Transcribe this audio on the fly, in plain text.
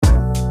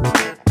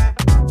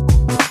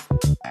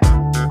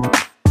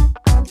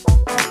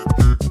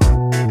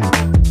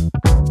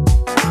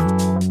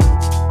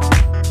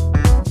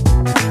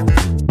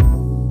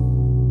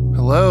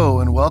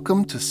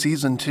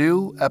Season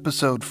 2,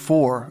 Episode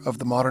 4 of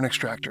The Modern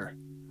Extractor.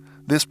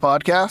 This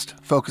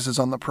podcast focuses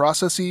on the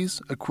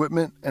processes,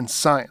 equipment, and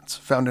science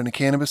found in a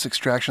cannabis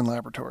extraction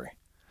laboratory.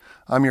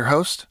 I'm your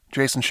host,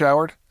 Jason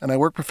Showard, and I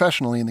work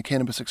professionally in the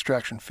cannabis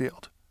extraction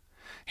field.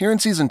 Here in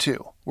Season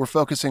 2, we're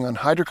focusing on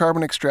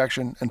hydrocarbon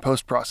extraction and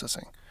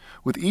post-processing,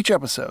 with each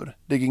episode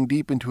digging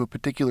deep into a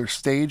particular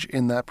stage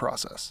in that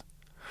process.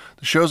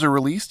 The shows are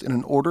released in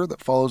an order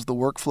that follows the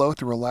workflow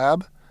through a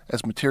lab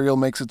as material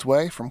makes its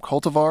way from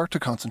cultivar to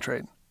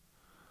concentrate.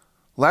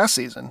 Last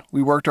season,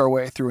 we worked our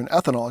way through an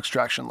ethanol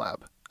extraction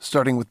lab,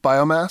 starting with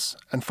biomass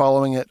and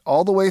following it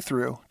all the way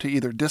through to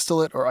either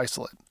distillate or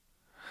isolate.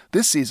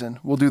 This season,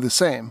 we'll do the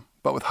same,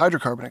 but with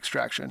hydrocarbon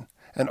extraction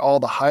and all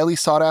the highly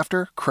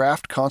sought-after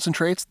craft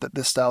concentrates that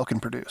this style can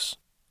produce.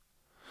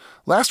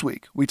 Last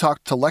week, we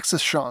talked to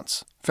Lexus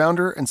Shantz,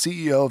 founder and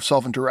CEO of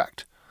Solvent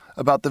Direct,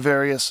 about the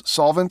various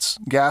solvents,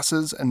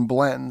 gases, and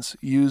blends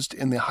used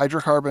in the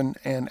hydrocarbon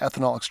and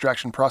ethanol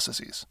extraction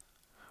processes.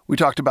 We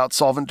talked about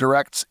Solvent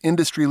Direct's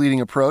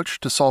industry-leading approach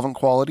to solvent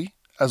quality,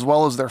 as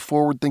well as their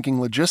forward-thinking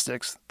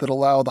logistics that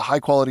allow the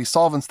high-quality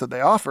solvents that they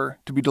offer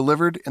to be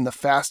delivered in the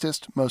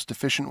fastest, most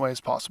efficient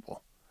ways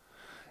possible.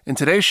 In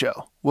today's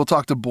show, we'll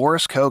talk to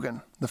Boris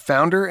Kogon, the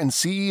founder and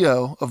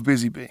CEO of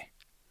Bizzybee.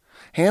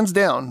 Hands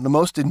down, the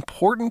most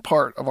important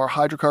part of our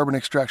hydrocarbon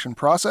extraction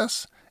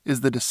process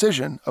is the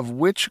decision of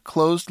which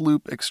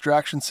closed-loop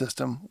extraction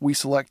system we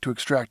select to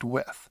extract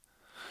with.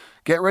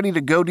 Get ready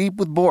to go deep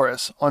with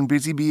Boris on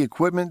Bizzybee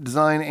equipment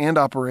design and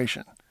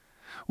operation.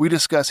 We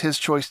discuss his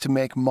choice to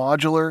make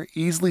modular,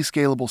 easily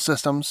scalable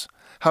systems,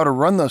 how to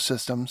run those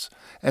systems,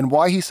 and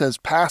why he says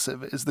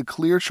passive is the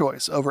clear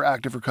choice over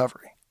active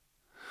recovery.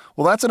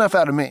 Well, that's enough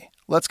out of me.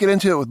 Let's get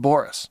into it with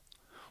Boris.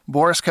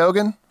 Boris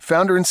Kogon,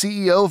 founder and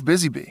CEO of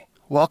Bizzybee.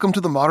 Welcome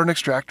to the Modern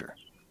Extractor.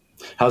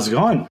 How's it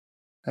going?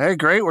 Hey,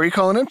 great. Where are you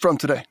calling in from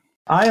today?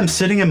 I am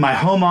sitting in my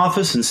home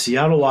office in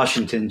Seattle,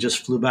 Washington.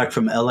 Just flew back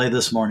from LA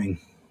this morning.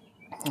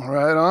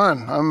 Right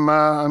on.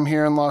 I'm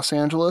here in Los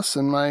Angeles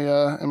in my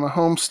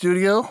home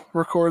studio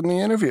recording the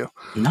interview.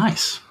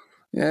 Nice.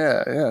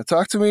 Yeah.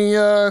 Talk to me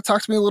a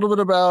little bit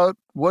about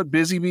what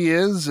Bizzybee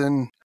is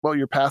and what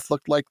your path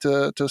looked like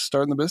to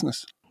start in the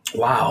business.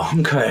 Wow.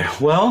 Okay.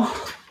 Well,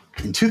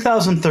 in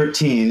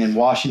 2013 in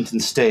Washington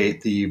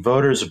State, the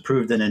voters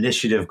approved an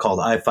initiative called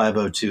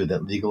I-502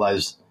 that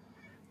legalized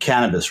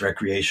cannabis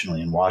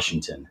recreationally in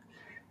Washington.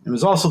 It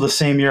was also the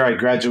same year I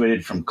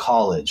graduated from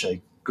college.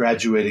 I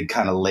graduated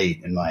kind of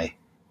late in my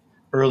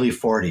early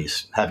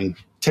 40s, having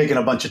taken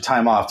a bunch of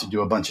time off to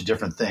do a bunch of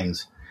different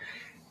things.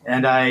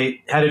 And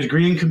I had a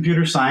degree in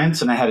computer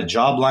science, and I had a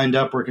job lined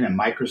up working at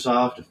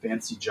Microsoft, a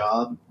fancy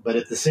job. But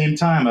at the same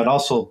time, I'd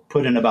also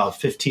put in about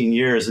 15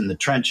 years in the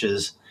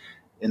trenches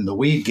in the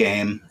weed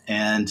game.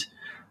 And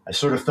I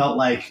sort of felt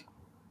like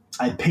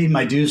I'd paid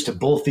my dues to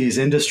both these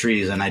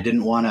industries, and I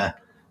didn't want to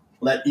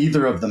let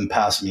either of them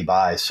pass me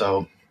by.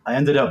 So I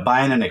ended up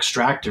buying an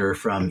extractor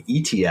from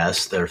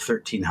ETS, their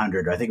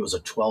 1300. I think it was a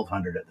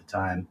 1200 at the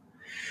time.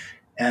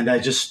 And I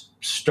just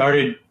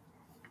started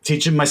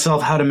teaching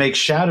myself how to make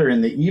shatter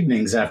in the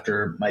evenings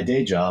after my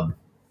day job.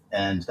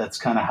 And that's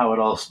kind of how it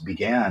all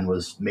began,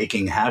 was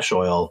making hash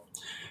oil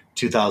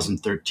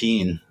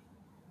 2013.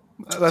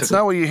 That's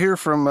not what you hear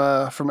from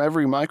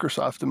every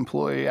Microsoft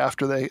employee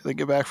after they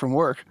get back from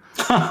work.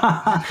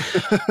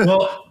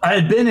 Well, I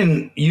had been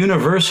in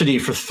university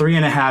for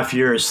 3.5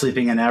 years,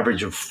 sleeping an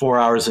average of 4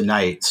 hours a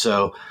night.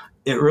 So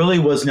it really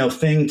was no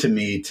thing to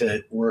me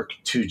to work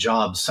 2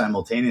 jobs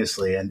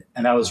simultaneously. And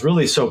I was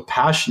really so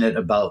passionate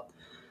about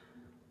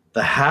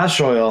the hash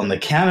oil and the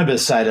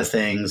cannabis side of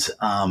things.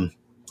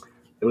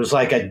 It was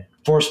like I'd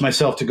force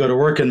myself to go to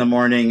work in the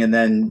morning, and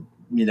then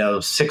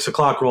 6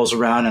 o'clock rolls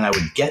around and I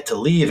would get to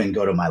leave and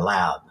go to my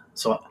lab.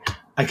 So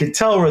I could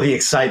tell where the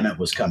excitement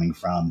was coming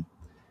from.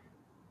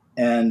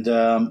 And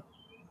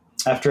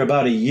after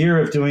about a year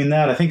of doing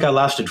that, I think I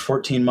lasted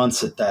 14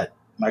 months at that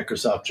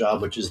Microsoft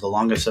job, which is the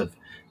longest I've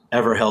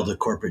ever held a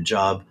corporate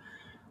job.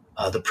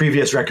 The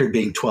previous record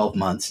being 12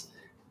 months.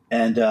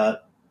 And I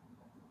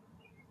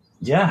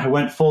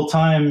went full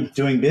time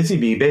doing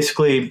Bizzybee.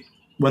 Basically,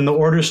 when the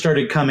orders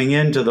started coming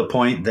in to the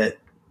point that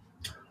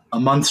a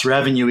month's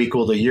revenue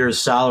equaled a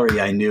year's salary,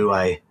 I knew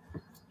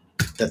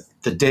that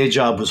the day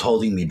job was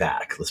holding me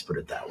back. Let's put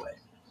it that way.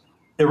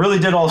 It really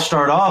did all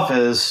start off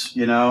as,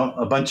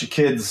 a bunch of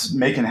kids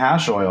making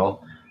hash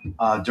oil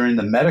during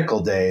the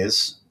medical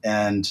days.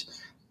 And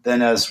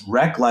then as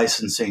rec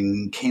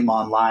licensing came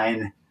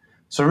online,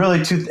 so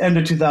really end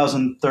of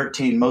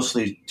 2013,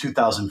 mostly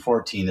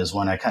 2014 is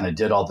when I kind of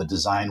did all the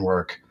design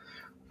work.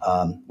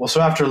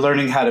 So after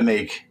learning how to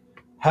make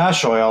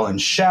hash oil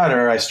and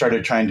shatter, I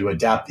started trying to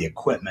adapt the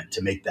equipment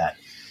to make that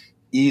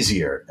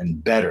easier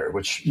and better,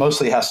 which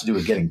mostly has to do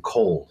with getting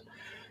cold.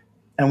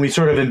 And we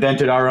sort of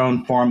invented our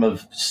own form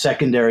of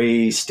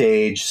secondary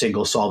stage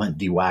single solvent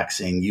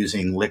dewaxing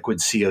using liquid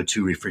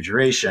CO2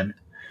 refrigeration.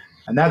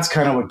 And that's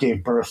kind of what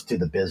gave birth to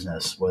the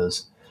business,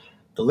 was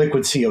the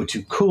liquid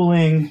CO2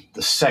 cooling,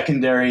 the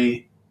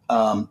secondary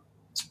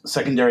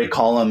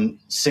column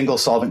single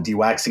solvent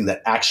dewaxing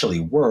that actually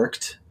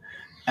worked,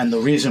 And the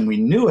reason we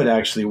knew it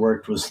actually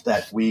worked was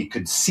that we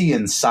could see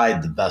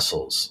inside the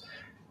vessels,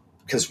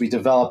 because we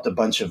developed a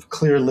bunch of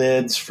clear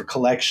lids for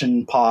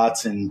collection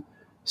pots and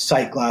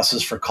sight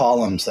glasses for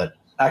columns that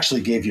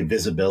actually gave you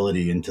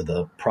visibility into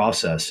the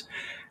process.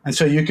 And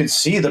so you could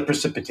see the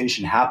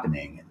precipitation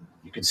happening, and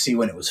you could see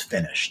when it was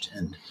finished.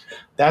 And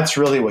that's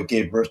really what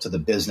gave birth to the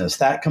business.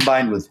 That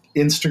combined with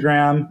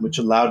Instagram, which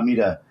allowed me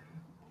to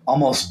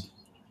almost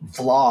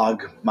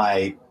vlog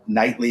my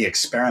nightly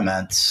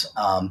experiments,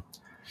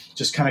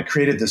 just kind of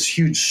created this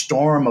huge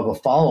storm of a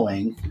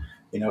following.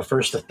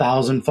 First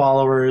 1,000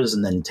 followers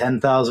and then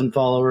 10,000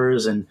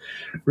 followers, and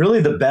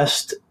really the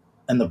best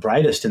and the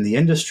brightest in the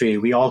industry.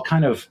 We all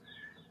kind of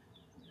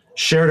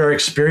shared our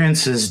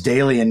experiences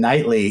daily and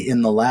nightly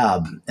in the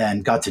lab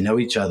and got to know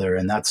each other.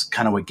 And that's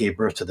kind of what gave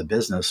birth to the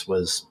business,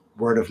 was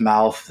word of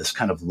mouth, this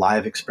kind of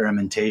live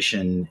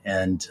experimentation,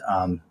 and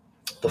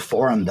the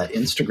forum that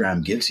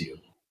Instagram gives you.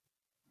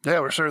 Yeah,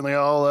 we're certainly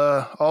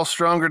all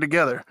stronger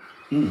together.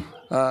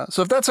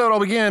 So if that's how it all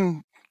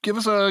began, give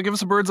us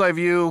a bird's eye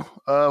view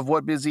of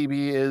what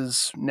Bizzybee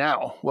is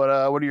now. What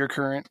are your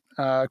current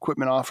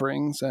equipment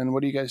offerings, and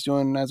what are you guys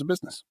doing as a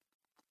business?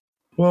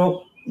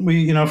 Well,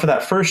 we, for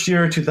that first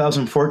year,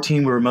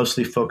 2014, we were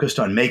mostly focused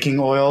on making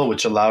oil,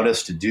 which allowed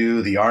us to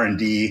do the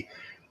R&D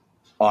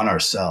on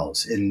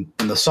ourselves. In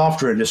the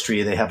software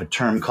industry, they have a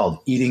term called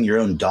eating your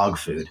own dog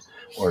food,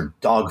 or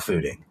dog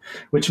fooding,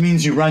 which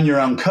means you run your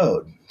own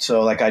code.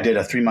 So like I did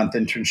a 3-month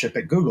internship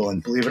at Google,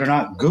 and believe it or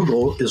not,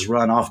 Google is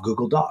run off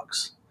Google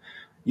Docs.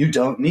 You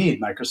don't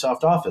need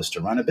Microsoft Office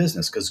to run a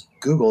business, because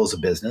Google is a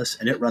business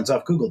and it runs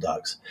off Google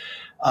Docs.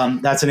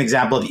 That's an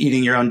example of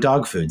eating your own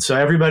dog food. So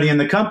everybody in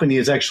the company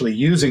is actually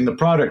using the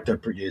product they're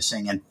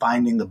producing and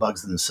finding the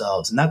bugs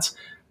themselves. And that's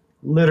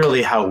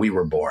literally how we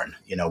were born.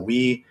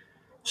 We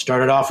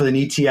started off with an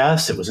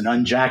ETS. It was an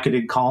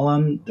unjacketed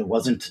column. There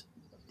wasn't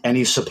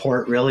any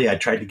support, really. I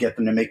tried to get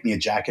them to make me a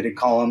jacketed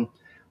column.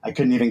 I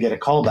couldn't even get a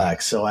call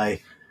back. So I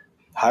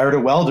hired a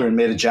welder and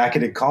made a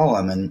jacketed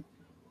column. And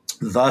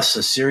thus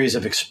a series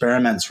of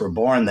experiments were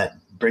born that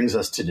brings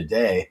us to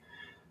today.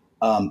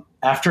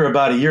 After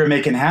about a year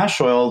making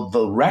hash oil,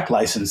 the rec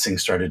licensing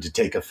started to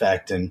take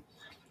effect. And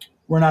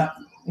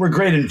we're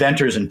great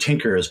inventors and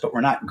tinkerers, but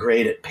we're not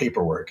great at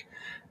paperwork.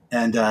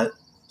 And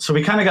so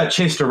we kind of got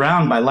chased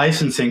around by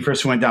licensing.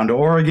 First we went down to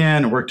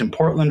Oregon and worked in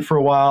Portland for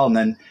a while. And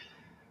then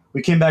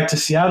we came back to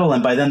Seattle.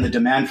 And by then the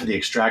demand for the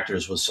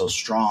extractors was so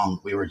strong.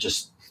 We were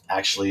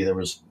there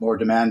was more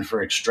demand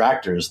for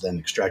extractors than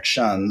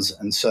extractions.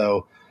 And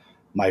so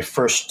my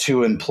first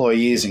 2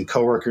 employees and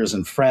coworkers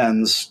and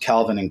friends,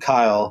 Calvin and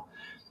Kyle,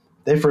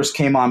 they first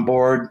came on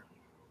board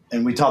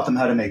and we taught them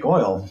how to make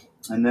oil.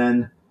 And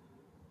then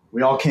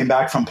we all came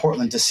back from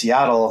Portland to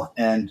Seattle,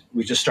 and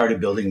we just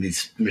started building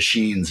these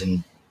machines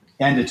in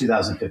end of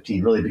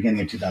 2015, really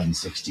beginning of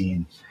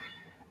 2016.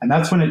 And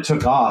that's when it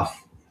took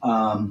off.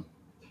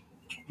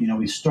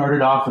 We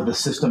started off with a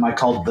system I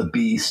called the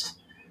Beast,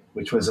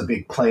 which was a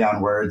big play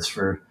on words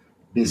for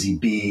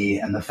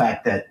Bizzybee, and the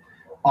fact that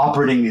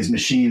operating these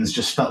machines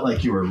just felt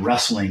like you were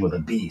wrestling with a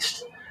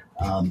beast.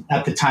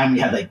 At the time, we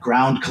had like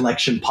ground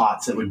collection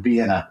pots that would be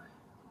in a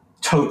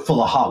tote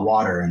full of hot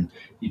water, and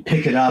you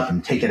pick it up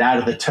and take it out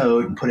of the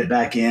tote and put it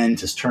back in,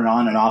 just turn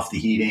on and off the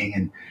heating.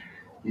 And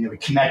we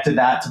connected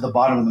that to the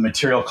bottom of the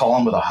material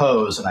column with a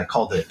hose, and I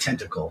called it a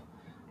tentacle.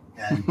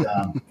 And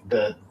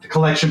the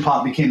collection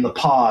pot became the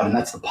pod, and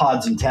that's the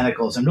pods and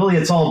tentacles. And really,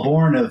 it's all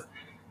born of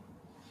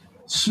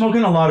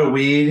smoking a lot of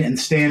weed and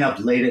staying up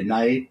late at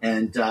night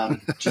and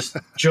just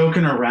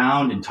joking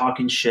around and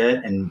talking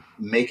shit and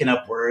making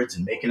up words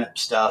and making up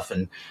stuff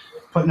and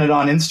putting it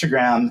on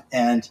Instagram.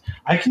 And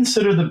I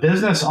consider the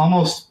business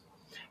almost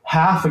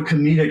half a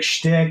comedic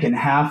shtick and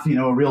half,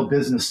 a real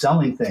business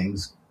selling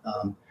things.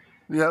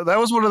 Yeah, that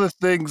was one of the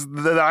things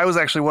that I was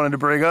actually wanting to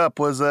bring up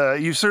was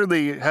you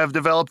certainly have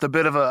developed a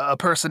bit of a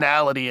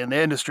personality in the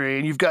industry,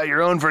 and you've got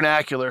your own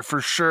vernacular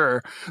for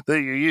sure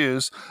that you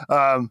use.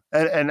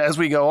 And as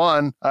we go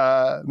on,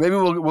 maybe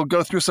we'll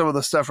go through some of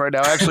the stuff right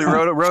now. I actually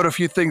wrote a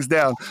few things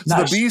down. So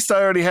nice. The Beast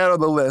I already had on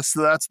the list.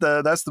 So that's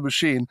the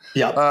machine.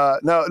 Yeah.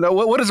 Now,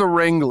 what is a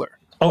Wrangler?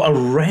 Oh,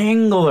 a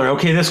Wrangler.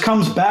 Okay, this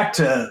comes back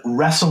to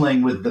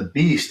wrestling with the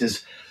Beast.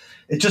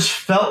 It just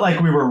felt like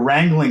we were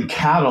wrangling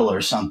cattle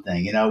or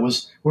something. We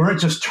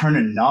weren't just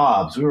turning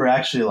knobs. We were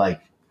actually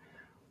like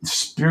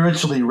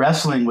spiritually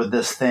wrestling with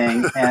this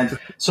thing. And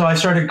so I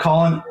started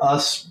calling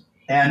us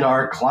and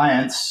our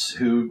clients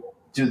who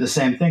do the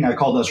same thing. I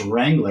called us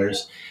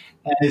Wranglers.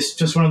 And it's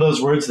just one of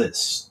those words that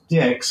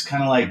sticks,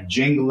 kind of like a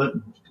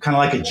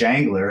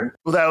jangler.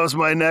 Well, that was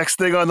my next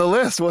thing on the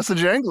list. What's a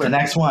jangler? The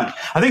next one.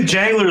 I think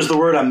jangler is the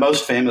word I'm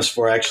most famous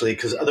for, actually,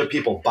 because other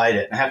people bite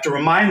it. And I have to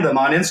remind them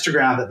on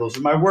Instagram that those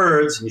are my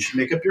words, and you should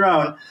make up your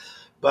own.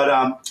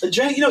 But,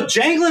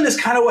 jangling is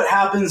kind of what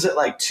happens at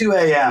like 2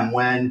 a.m.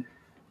 when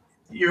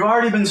you've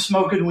already been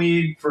smoking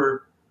weed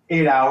for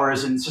 8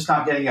 hours and it's just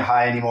not getting you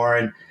high anymore.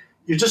 And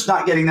you're just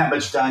not getting that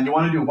much done. You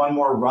want to do one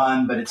more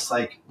run, but it's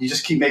like you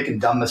just keep making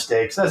dumb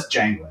mistakes. That's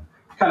jangling.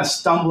 Kind of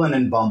stumbling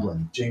and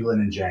bumbling, jingling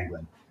and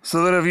jangling.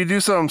 So that if you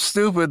do something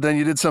stupid, then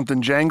you did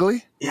something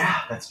jangly? Yeah,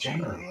 that's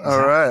jangly. Exactly.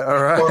 All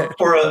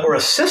right. Or a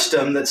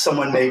system that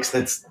someone makes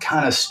that's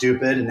kind of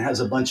stupid and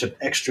has a bunch of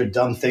extra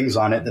dumb things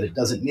on it that it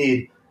doesn't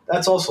need.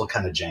 That's also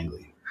kind of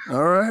jangly.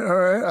 All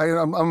right.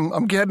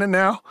 I'm getting it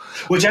now.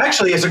 Which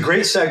actually is a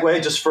great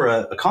segue just for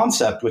a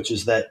concept, which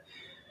is that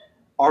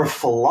our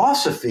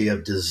philosophy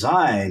of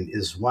design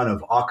is one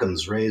of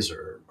Occam's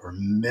razor, or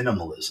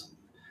minimalism,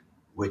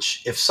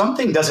 which if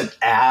something doesn't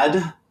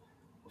add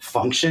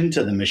function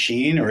to the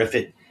machine, or if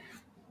it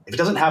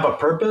doesn't have a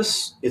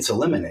purpose, it's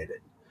eliminated.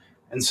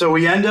 And so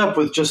we end up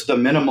with just the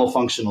minimal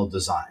functional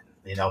design.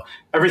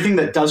 Everything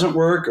that doesn't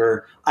work,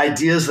 or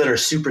ideas that are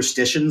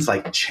superstitions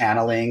like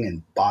channeling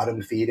and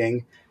bottom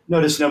feeding.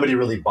 Notice nobody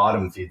really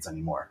bottom feeds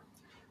anymore.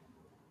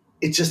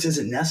 It just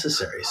isn't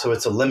necessary. So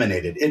it's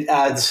eliminated. It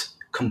adds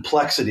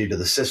complexity to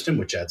the system,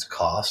 which adds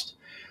cost.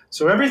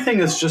 So everything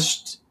is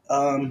just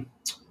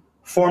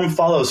form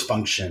follows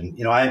function.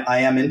 I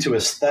am into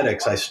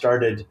aesthetics. I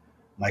started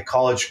my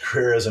college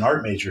career as an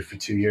art major for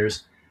 2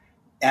 years,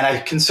 and I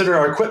consider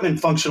our equipment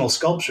functional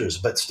sculptures,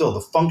 but still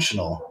the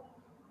functional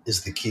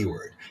is the key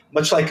word.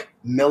 Much like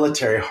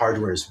military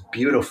hardware is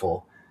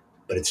beautiful,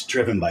 but it's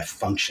driven by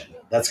function.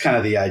 That's kind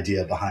of the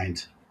idea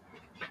behind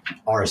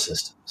our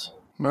systems.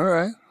 All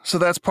right. So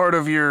that's part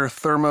of your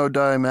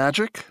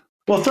thermodymagic?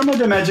 Well,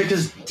 thermodymagic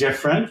is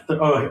different.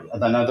 Oh,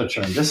 another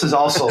term. This is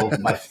also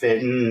my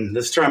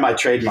this term I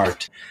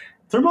trademarked.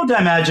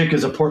 Thermodymagic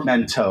is a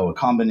portmanteau, a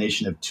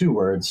combination of two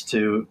words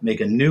to make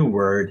a new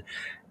word.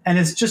 And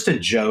it's just a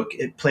joke.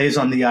 It plays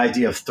on the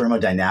idea of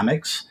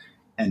thermodynamics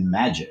and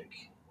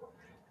magic.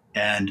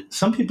 And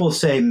some people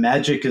say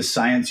magic is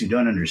science you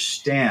don't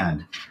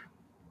understand.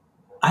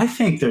 I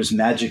think there's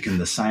magic in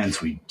the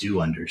science we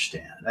do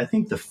understand. I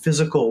think the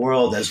physical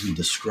world as we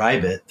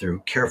describe it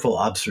through careful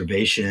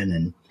observation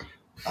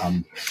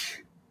and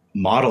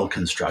model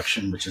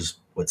construction, which is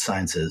what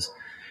science is,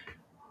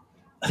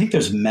 I think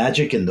there's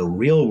magic in the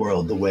real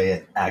world the way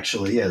it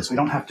actually is. We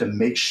don't have to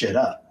make shit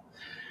up.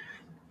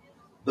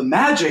 The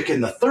magic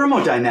in the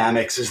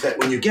thermodynamics is that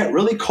when you get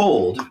really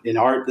cold,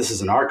 this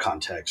is in our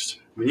context,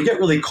 when you get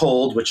really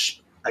cold,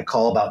 which I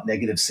call about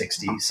negative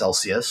 60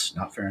 Celsius,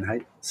 not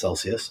Fahrenheit,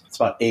 Celsius. It's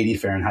about 80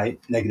 Fahrenheit,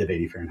 negative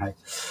 80 Fahrenheit.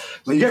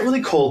 When you get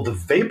really cold, the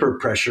vapor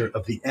pressure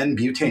of the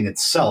N-butane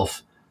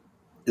itself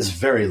is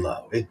very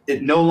low.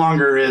 It no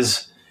longer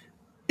is,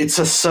 it's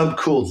a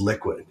subcooled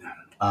liquid.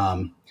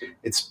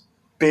 It's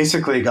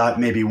basically got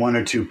maybe 1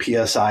 or 2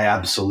 PSI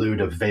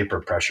absolute of vapor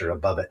pressure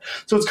above it.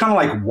 So it's kind of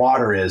like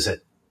water is at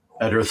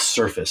Earth's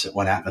surface at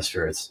 1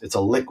 atmosphere. It's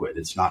a liquid.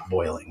 It's not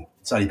boiling.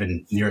 It's not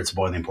even near its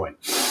boiling point.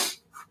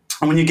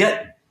 And when you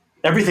get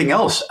everything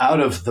else out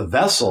of the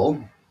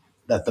vessel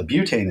that the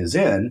butane is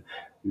in,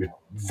 you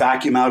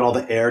vacuum out all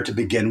the air to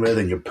begin with,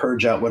 and you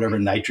purge out whatever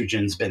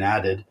nitrogen's been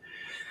added,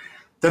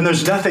 then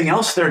there's nothing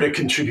else there to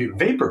contribute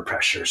vapor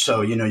pressure.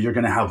 So, you're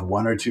going to have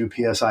 1 or 2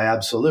 PSI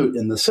absolute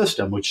in the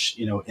system, which,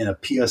 in a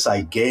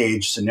PSI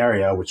gauge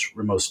scenario, which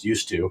we're most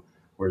used to,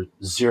 where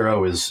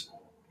 0 is,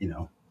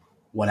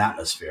 1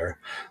 atmosphere,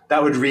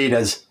 that would read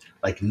as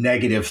like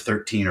negative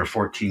 13 or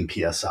 14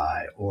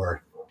 PSI,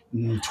 or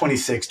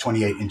 26,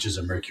 28 inches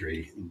of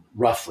mercury,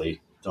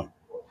 roughly. Don't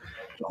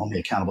hold me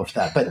accountable for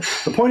that. But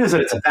the point is that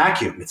it's a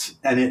vacuum.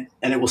 And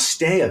it will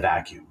stay a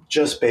vacuum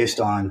just based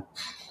on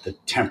the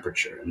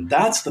temperature. And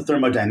that's the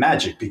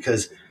thermodymagic,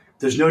 because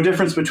there's no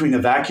difference between a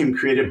vacuum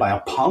created by a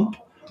pump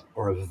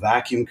or a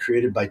vacuum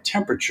created by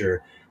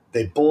temperature.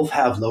 They both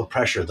have low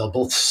pressure. They'll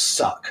both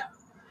suck.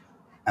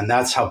 And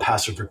that's how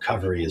passive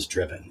recovery is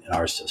driven in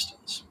our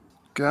systems.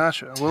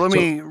 Gotcha. Well, let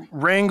me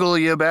wrangle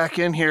you back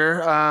in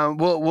here.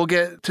 We'll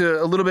get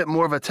to a little bit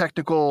more of a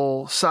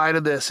technical side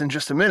of this in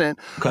just a minute.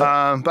 Okay.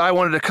 But I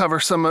wanted to cover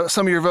some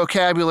of your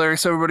vocabulary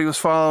so everybody was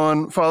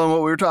following what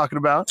we were talking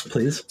about.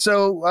 Please.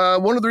 So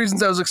one of the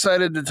reasons I was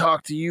excited to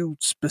talk to you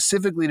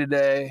specifically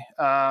today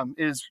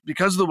is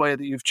because of the way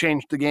that you've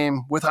changed the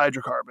game with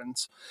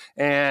hydrocarbons,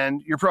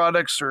 and your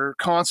products are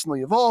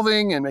constantly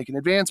evolving and making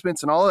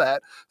advancements and all of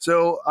that.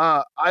 So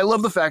I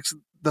love the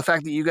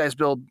fact that you guys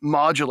build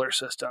modular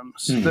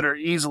systems that are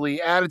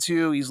easily added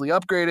to, easily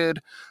upgraded.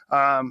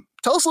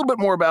 Tell us a little bit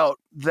more about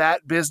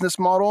that business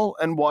model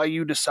and why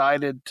you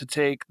decided to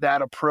take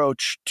that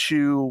approach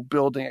to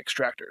building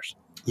extractors.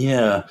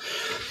 Yeah.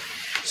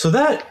 So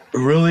that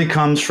really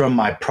comes from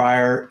my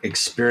prior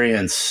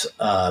experience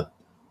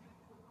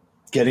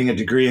getting a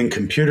degree in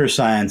computer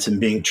science and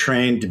being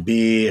trained to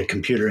be a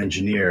computer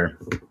engineer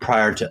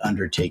prior to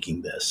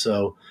undertaking this.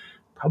 So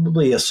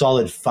probably a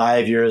solid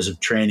 5 years of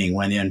training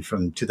went in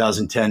from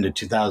 2010 to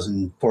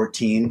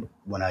 2014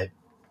 when I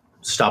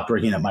stopped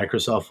working at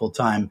Microsoft full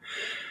time.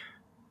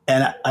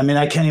 And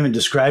I can't even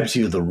describe to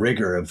you the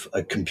rigor of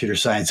a computer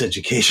science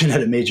education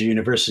at a major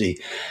university.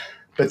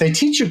 But they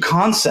teach you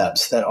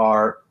concepts that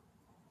are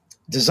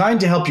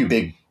designed to help you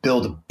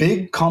build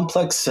big,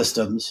 complex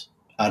systems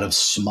out of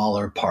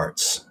smaller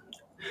parts.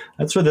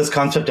 That's where this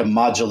concept of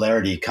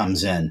modularity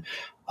comes in.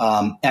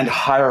 And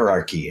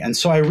hierarchy. And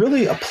so I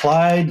really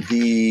applied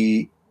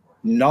the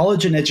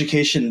knowledge and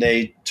education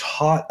they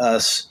taught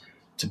us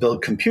to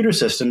build computer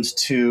systems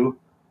to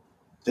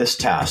this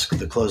task,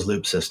 the closed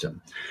loop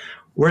system,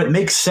 where it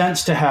makes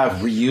sense to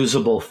have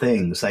reusable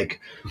things. Like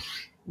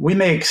we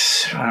make,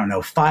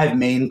 5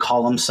 main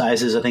column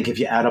sizes. I think if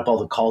you add up all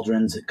the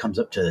cauldrons, it comes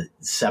up to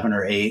 7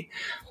 or 8.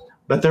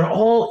 But they're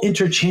all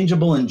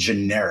interchangeable and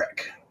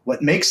generic.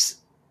 What makes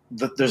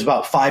there's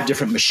about 5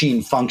 different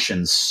machine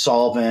functions: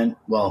 solvent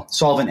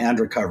and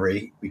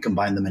recovery. We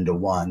combine them into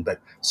one, but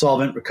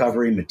solvent,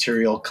 recovery,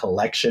 material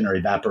collection or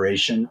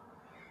evaporation,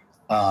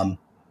 and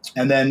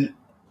then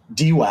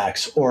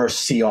DWAX or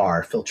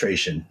CR,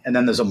 filtration. And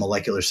then there's a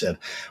molecular sieve.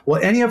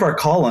 Well, any of our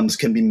columns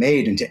can be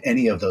made into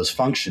any of those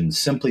functions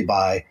simply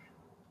by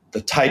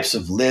the types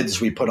of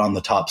lids we put on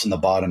the tops and the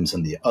bottoms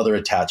and the other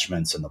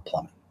attachments and the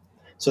plumbing.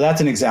 So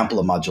that's an example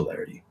of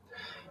modularity.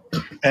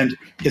 And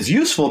it's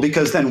useful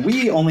because then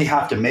we only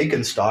have to make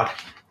and stock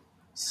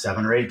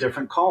 7 or 8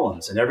 different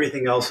columns and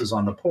everything else is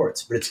on the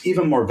ports. But it's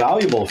even more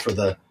valuable for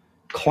the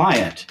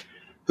client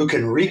who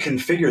can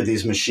reconfigure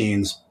these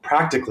machines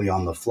practically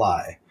on the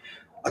fly.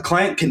 A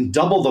client can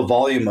double the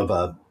volume of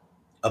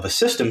a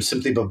system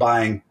simply by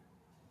buying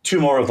 2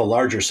 more of the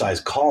larger size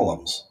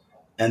columns.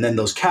 And then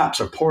those caps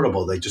are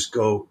portable. They just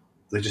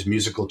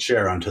musical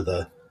chair onto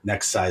the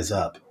next size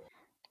up.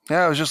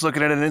 Yeah, I was just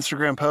looking at an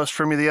Instagram post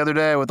from you the other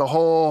day with a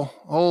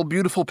whole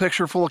beautiful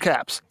picture full of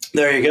caps.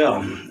 There you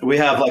go. We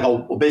have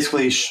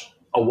basically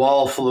a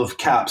wall full of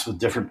caps with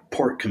different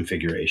port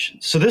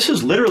configurations. So this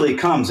literally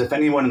comes, if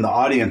anyone in the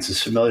audience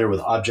is familiar with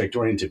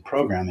object-oriented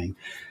programming,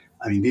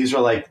 I mean, these are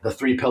like the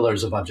 3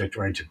 pillars of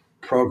object-oriented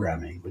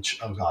programming, which,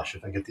 oh gosh,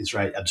 if I get these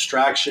right,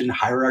 abstraction,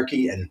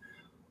 hierarchy, and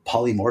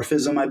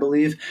polymorphism, I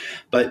believe.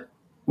 But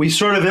we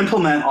sort of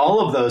implement all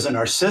of those in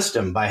our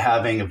system by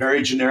having a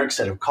very generic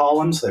set of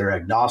columns that are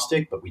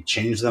agnostic, but we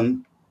change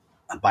them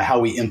by how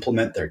we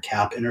implement their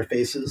cap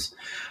interfaces.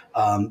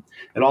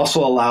 It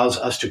also allows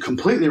us to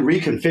completely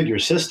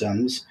reconfigure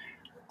systems,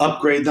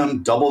 upgrade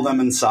them, double them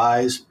in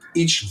size.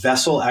 Each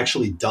vessel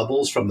actually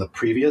doubles from the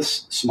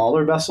previous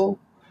smaller vessel.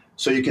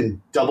 So you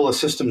can double a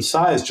system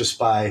size just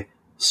by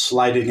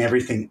sliding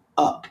everything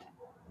up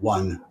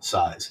one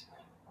size.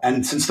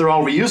 And since they're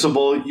all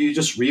reusable, you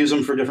just reuse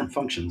them for different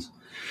functions.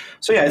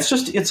 So yeah,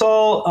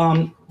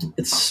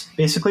 it's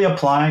basically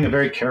applying a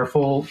very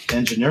careful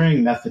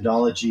engineering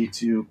methodology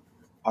to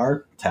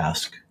our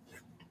task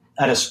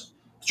at a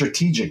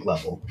strategic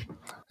level.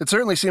 It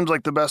certainly seems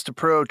like the best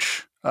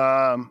approach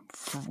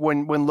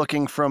when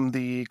looking from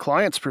the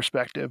client's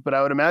perspective. But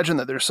I would imagine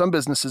that there's some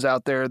businesses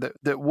out there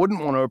that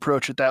wouldn't want to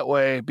approach it that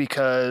way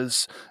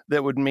because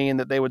that would mean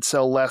that they would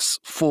sell less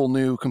full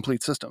new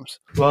complete systems.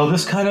 Well,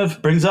 this kind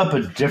of brings up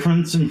a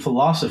difference in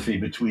philosophy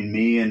between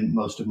me and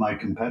most of my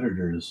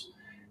competitors,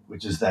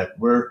 which is that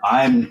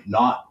I'm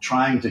not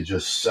trying to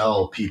just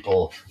sell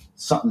people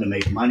something to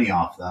make money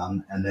off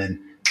them and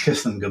then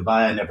kiss them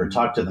goodbye and never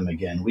talk to them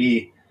again.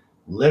 We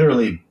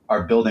literally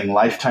are building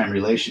lifetime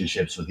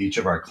relationships with each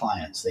of our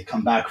clients. They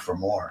come back for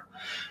more.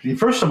 I mean,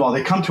 first of all,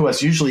 they come to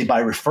us usually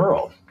by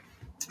referral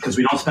because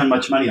we don't spend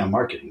much money on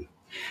marketing.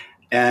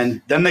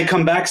 And then they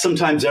come back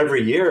sometimes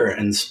every year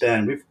and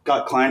we've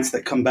got clients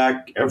that come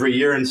back every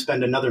year and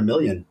spend another $1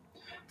 million.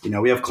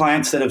 We have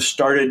clients that have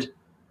started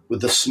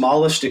with the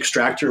smallest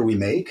extractor we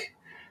make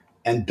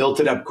and built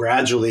it up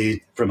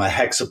gradually from a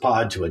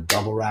hexapod to a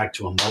double rack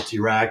to a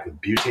multi-rack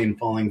with butane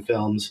falling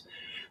films.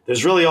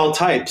 There's really all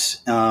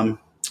types.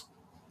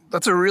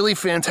 That's a really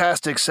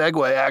fantastic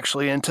segue,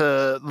 actually, into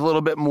a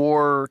little bit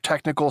more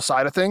technical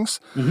side of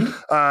things.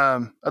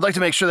 Mm-hmm. I'd like to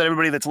make sure that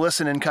everybody that's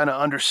listening kind of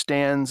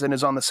understands and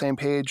is on the same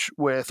page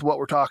with what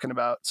we're talking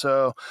about.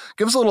 So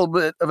give us a little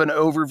bit of an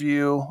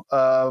overview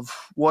of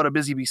what a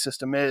Bizzybee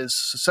system is.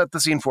 Set the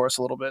scene for us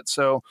a little bit.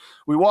 So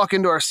we walk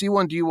into our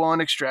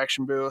C1D1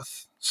 extraction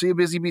booth, see a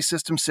Bizzybee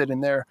system sitting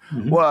there.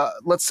 Mm-hmm. Well,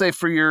 let's say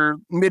for your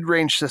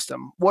mid-range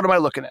system, what am I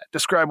looking at?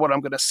 Describe what I'm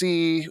going to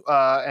see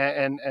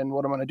and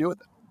what I'm going to do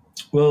with it.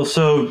 Well,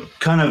 so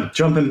kind of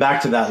jumping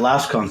back to that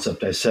last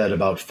concept I said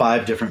about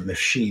 5 different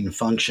machine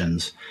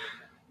functions,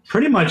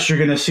 pretty much you're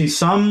going to see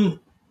some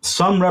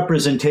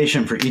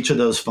representation for each of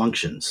those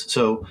functions.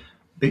 So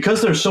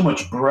because there's so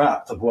much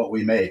breadth of what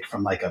we make,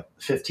 from like a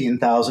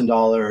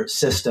 $15,000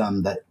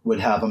 system that would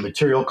have a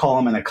material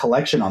column and a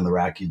collection on the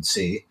rack you'd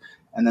see,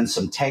 and then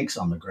some tanks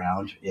on the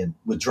ground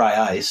with dry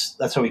ice,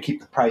 that's how we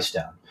keep the price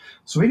down.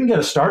 So we can get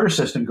a starter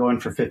system going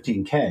for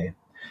 $15K.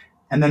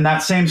 And then that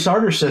same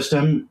starter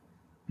system,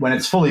 when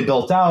it's fully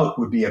built out,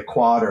 would be a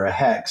quad or a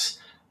hex.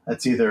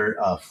 That's either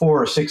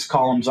 4 or 6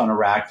 columns on a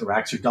rack. The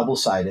racks are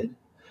double-sided.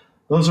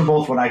 Those are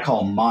both what I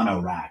call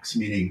mono racks,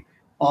 meaning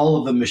all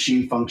of the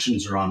machine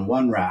functions are on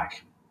one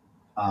rack.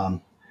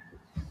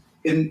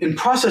 In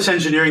process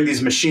engineering,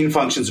 these machine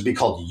functions would be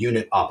called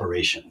unit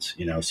operations.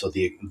 So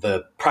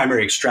the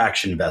primary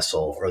extraction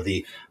vessel, or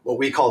what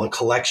we call the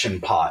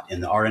collection pot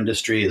in our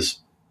industry, is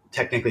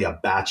technically a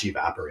batch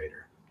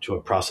evaporator to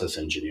a process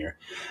engineer.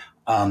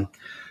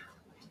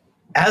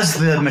 As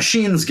the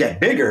machines get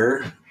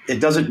bigger, it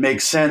doesn't make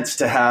sense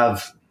to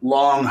have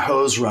long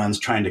hose runs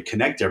trying to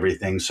connect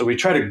everything. So we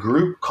try to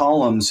group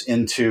columns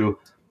into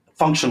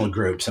functional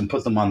groups and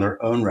put them on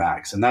their own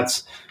racks. And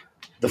that's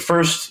the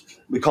first,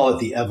 we call it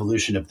the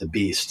evolution of the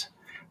beast,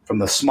 from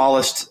the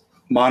smallest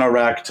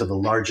mono-rack to the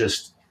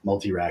largest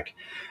multi-rack.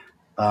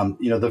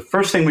 The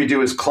first thing we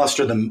do is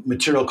cluster the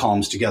material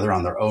columns together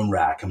on their own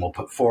rack, and we'll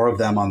put 4 of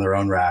them on their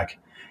own rack.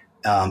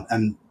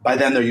 And by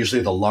then, they're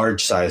usually the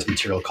large size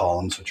material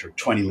columns, which are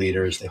 20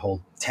 liters. They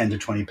hold 10 to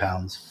 20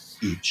 pounds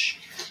each.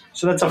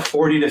 So that's a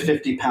 40 to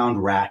 50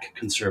 pound rack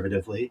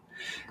conservatively.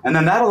 And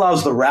then that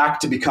allows the rack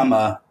to become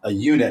a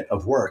unit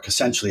of work,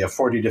 essentially a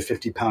 40 to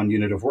 50 pound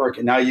unit of work.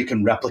 And now you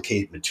can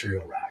replicate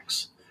material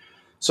racks.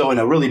 So in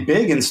a really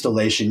big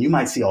installation, you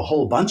might see a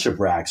whole bunch of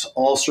racks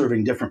all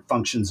serving different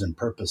functions and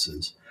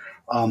purposes.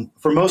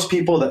 For most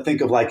people that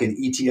think of like an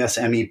ETS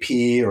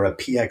MEP or a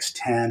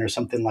PX10 or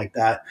something like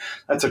that,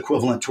 that's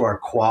equivalent to our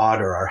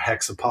quad or our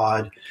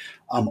hexapod.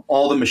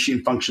 All the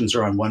machine functions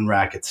are on one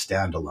rack. It's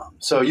standalone.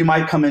 So you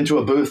might come into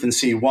a booth and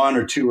see 1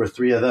 or 2 or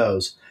 3 of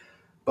those.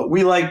 But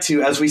we like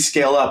to, as we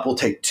scale up, we'll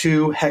take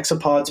 2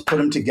 hexapods, put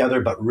them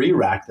together, but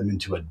re-rack them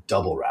into a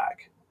double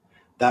rack.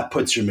 That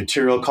puts your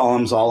material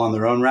columns all on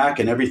their own rack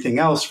and everything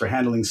else for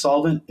handling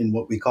solvent in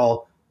what we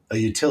call a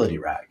utility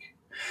rack.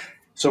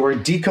 So we're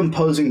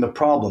decomposing the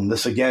problem.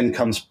 This again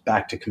comes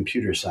back to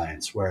computer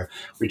science, where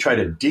we try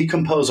to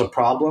decompose a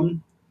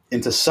problem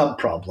into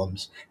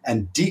subproblems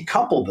and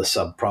decouple the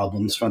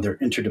subproblems from their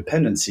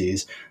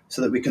interdependencies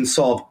so that we can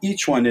solve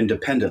each one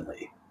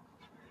independently.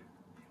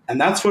 And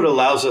that's what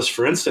allows us,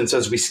 for instance,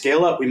 as we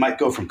scale up, we might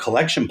go from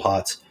collection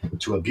pots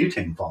to a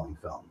butane falling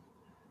film.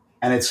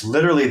 And it's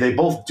literally, they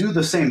both do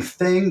the same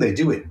thing, they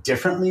do it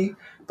differently,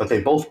 but they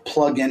both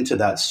plug into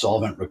that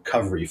solvent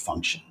recovery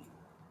function.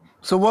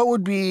 So what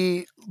would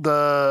be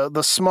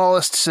the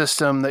smallest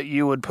system that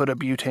you would put a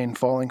butane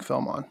falling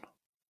film on,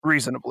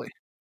 reasonably?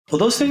 Well,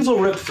 those things will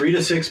rip 3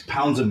 to 6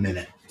 pounds a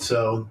minute.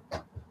 So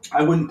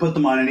I wouldn't put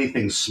them on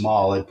anything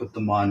small. I'd put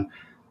them on,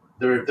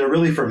 they're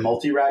really for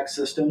multi-rack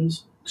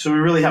systems. So we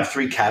really have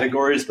 3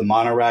 categories: the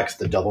mono-racks,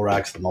 the double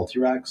racks, the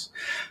multi-racks.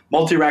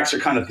 Multi-racks are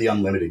kind of the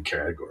unlimited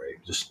category.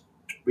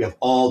 We have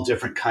all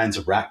different kinds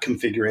of rack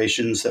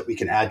configurations that we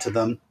can add to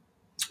them.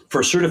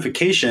 For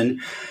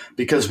certification,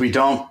 because we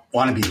don't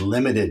want to be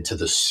limited to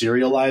the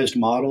serialized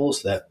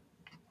models that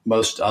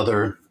most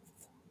other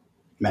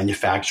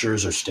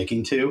manufacturers are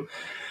sticking to,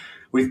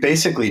 we've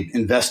basically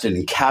invested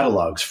in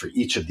catalogs for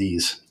each of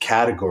these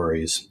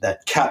categories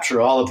that capture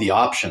all of the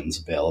options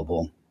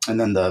available. And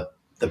then the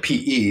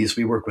PEs,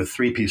 we work with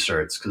 3P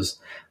certs because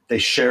they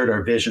shared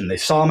our vision. They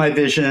saw my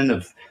vision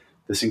of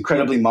this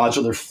incredibly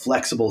modular,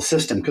 flexible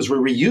system because we're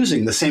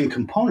reusing the same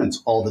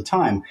components all the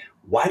time.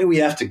 Why do we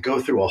have to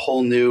go through a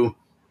whole new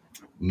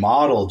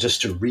model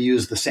just to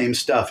reuse the same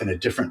stuff in a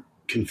different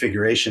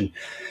configuration?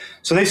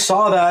 So they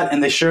saw that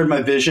and they shared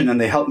my vision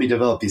and they helped me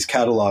develop these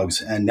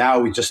catalogs. And now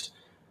we just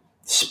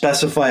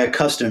specify a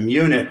custom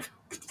unit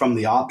from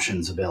the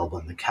options available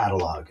in the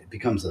catalog. It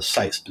becomes a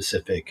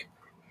site-specific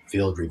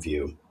field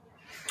review.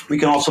 We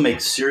can also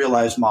make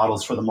serialized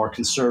models for the more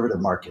conservative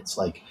markets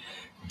like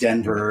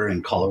Denver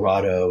and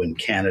Colorado and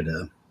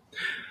Canada.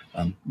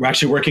 We're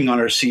actually working on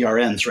our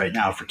CRNs right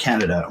now for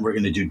Canada, and we're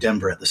going to do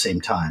Denver at the same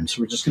time. So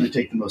we're just going to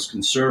take the most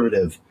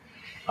conservative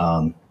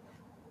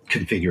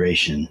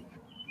configuration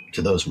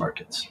to those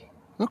markets.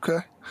 Okay.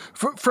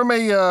 From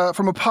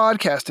a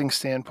podcasting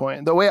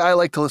standpoint, the way I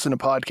like to listen to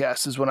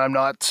podcasts is when I'm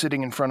not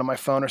sitting in front of my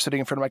phone or sitting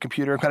in front of my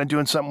computer. I'm kind of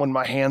doing something when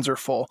my hands are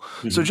full.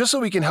 Mm-hmm. So just so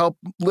we can help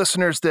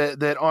listeners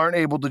that aren't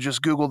able to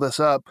just Google this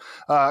up,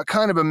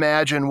 kind of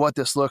imagine what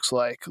this looks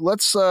like.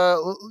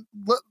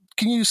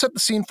 Can you set the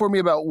scene for me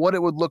about what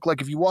it would look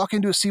like if you walk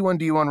into a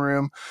C1D1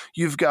 room?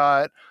 You've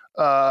got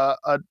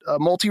a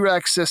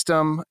multi-rack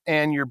system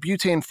and your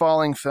butane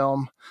falling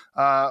film.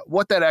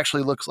 What that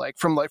actually looks like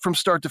from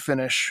start to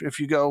finish if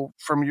you go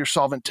from your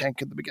solvent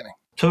tank at the beginning.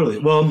 Totally.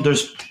 Well,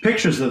 there's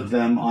pictures of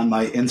them on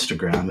my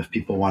Instagram if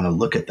people want to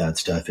look at that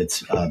stuff.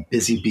 It's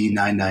Bizzybee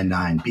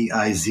 999,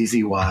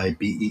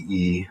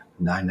 BIZZYBEE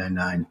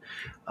 999.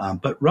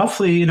 But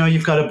roughly,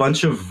 you've got a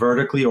bunch of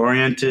vertically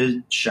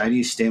oriented,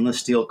 shiny stainless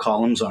steel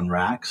columns on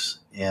racks.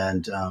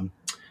 And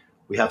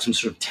we have some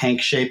sort of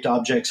tank-shaped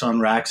objects on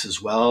racks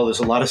as well. There's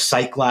a lot of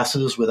sight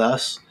glasses with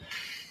us.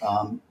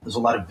 There's a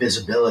lot of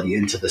visibility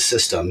into the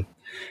system.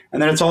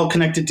 And then it's all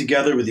connected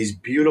together with these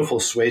beautiful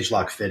swage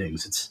lock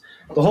fittings.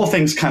 The whole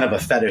thing's kind of a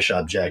fetish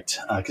object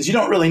because you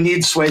don't really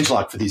need swage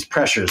lock for these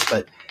pressures,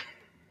 but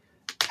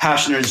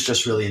hash nerds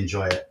just really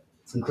enjoy it,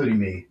 including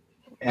me.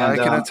 And,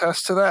 I can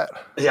attest to that.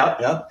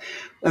 Yeah.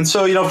 And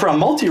so, for a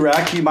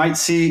multi-rack, you might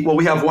see,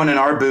 we have one in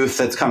our booth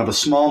that's kind of a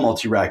small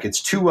multi-rack.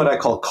 It's 2 what I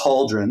call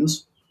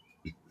cauldrons.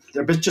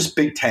 They're just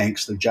big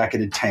tanks. They're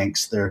jacketed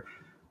tanks. They're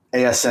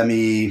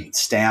ASME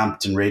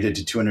stamped and rated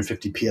to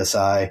 250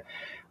 PSI.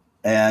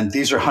 And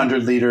these are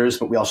 100 liters,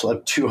 but we also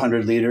have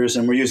 200 liters.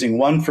 And we're using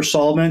one for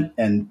solvent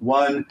and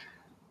one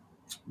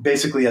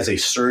basically as a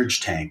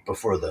surge tank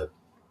before the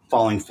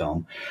falling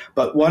film.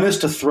 But one is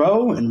to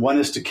throw and one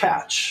is to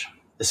catch.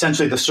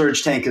 Essentially, the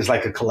surge tank is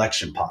like a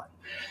collection pot.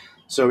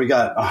 So we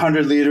got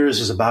 100 liters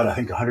is about, I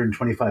think,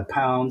 125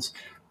 pounds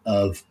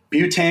of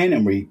butane,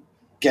 and we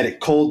get it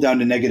cold down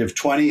to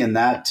 -20, and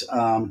that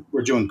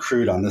we're doing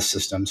crude on this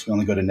system, so we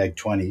only go to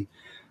 -20.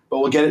 But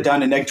we'll get it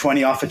down to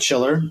 -20 off a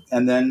chiller,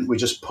 and then we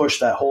just push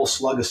that whole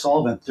slug of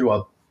solvent through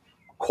a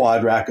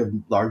quad rack of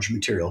large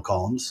material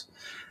columns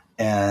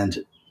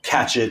and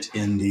catch it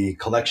in the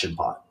collection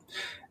pot.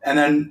 And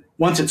then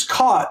once it's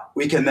caught,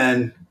 we can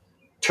then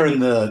turn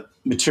the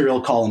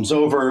material columns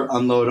over,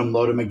 unload them,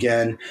 load them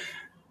again.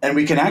 And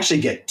we can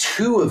actually get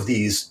 2 of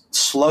these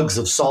slugs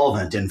of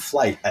solvent in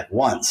flight at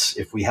once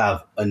if we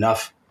have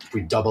enough, if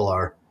we double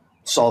our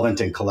solvent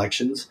and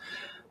collections.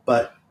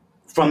 But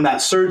from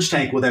that surge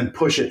tank, we'll then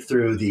push it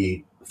through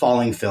the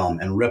falling film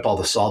and rip all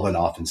the solvent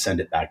off and send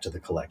it back to the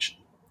collection.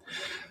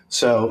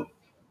 So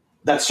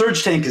that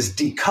surge tank is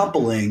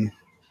decoupling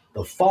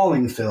the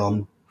falling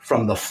film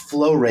from the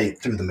flow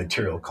rate through the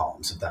material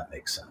columns, if that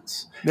makes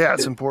sense. Yeah,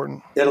 it's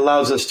important. It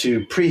allows us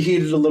to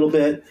preheat it a little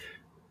bit,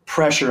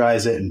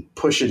 pressurize it, and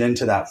push it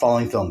into that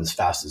falling film as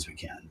fast as we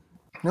can.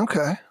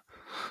 Okay.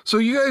 So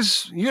you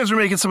guys are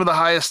making some of the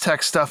highest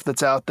tech stuff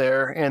that's out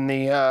there in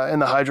the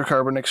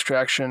hydrocarbon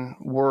extraction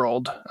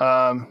world.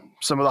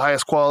 Some of the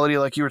highest quality,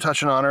 like you were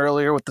touching on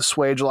earlier, with the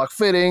swage lock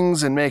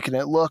fittings and making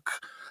it look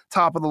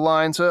top of the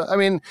line. So, I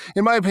mean,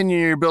 in my opinion,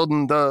 you're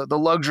building the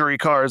luxury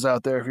cars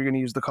out there if you're going to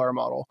use the car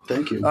model.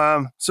 Thank you.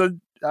 So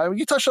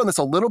you touched on this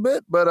a little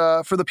bit,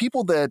 but for the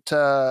people that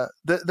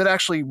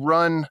actually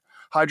run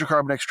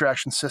hydrocarbon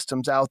extraction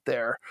systems out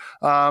there,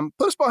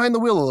 put us behind the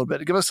wheel a little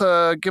bit. Give us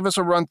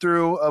a run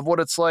through of what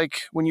it's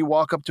like when you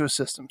walk up to a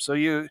system. So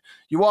you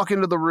walk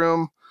into the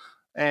room,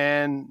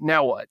 and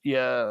now what?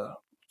 You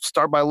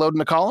start by loading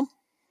the column?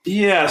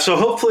 Yeah. So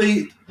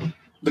hopefully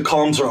the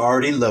columns are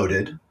already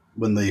loaded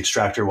when the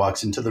extractor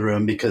walks into the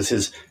room, because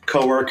his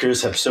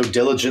coworkers have so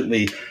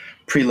diligently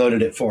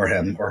preloaded it for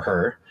him or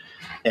her.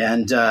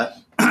 And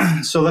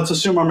so let's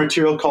assume our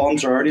material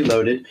columns are already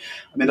loaded.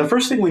 I mean, the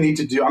first thing we need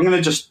to do, I'm going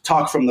to just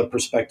talk from the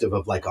perspective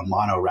of like a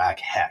mono-rack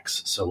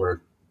hex. So we're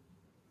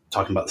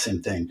talking about the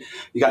same thing.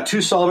 You got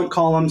 2 solvent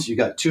columns, you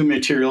got 2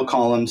 material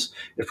columns.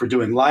 If we're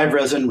doing live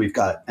resin,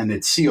 and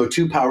it's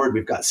CO2 powered,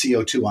 we've got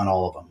CO2 on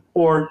all of them.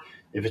 Or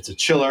if it's a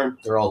chiller,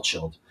 they're all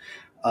chilled.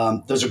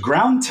 There's a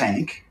ground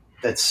tank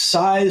that's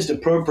sized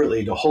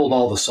appropriately to hold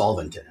all the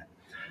solvent in it.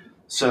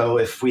 So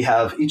if we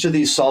have each of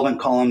these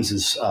solvent columns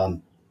is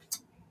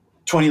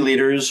 20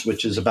 liters,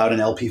 which is about an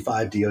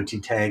LP5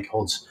 DOT tank,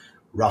 holds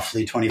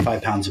roughly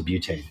 25 pounds of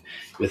butane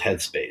with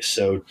headspace.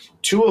 So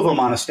 2 of them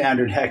on a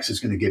standard hex is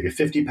going to give you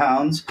 50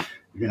 pounds.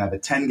 You're going to have a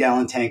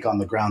 10-gallon tank on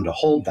the ground to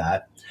hold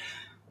that.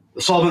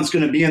 The solvent's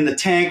going to be in the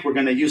tank. We're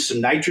going to use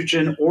some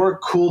nitrogen or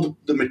cool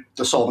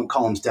the solvent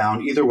columns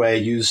down. Either way,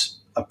 use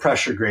a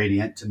pressure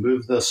gradient to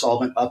move the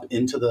solvent up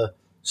into the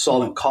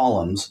solvent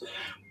columns.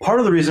 Part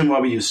of the reason why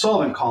we use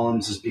solvent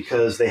columns is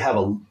because they have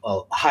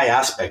a high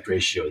aspect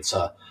ratio. It's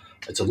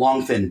a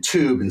long, thin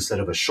tube instead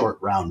of a short,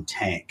 round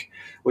tank,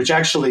 which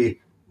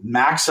actually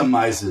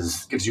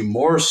gives you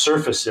more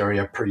surface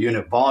area per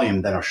unit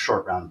volume than a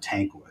short, round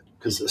tank would,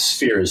 because the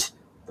sphere is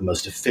the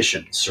most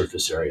efficient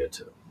surface area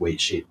to weight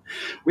sheet.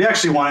 We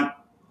actually want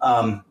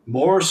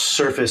more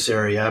surface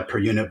area per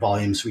unit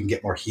volume so we can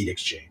get more heat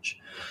exchange.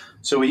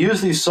 So we use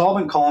these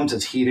solvent columns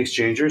as heat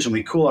exchangers, and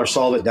we cool our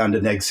solvent down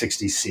to neg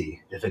 60C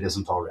if it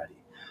isn't already.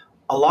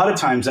 A lot of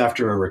times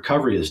after a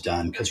recovery is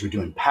done, because we're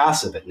doing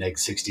passive at neg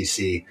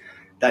 60C,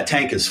 that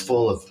tank is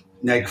full of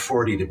neg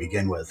 40 to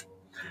begin with.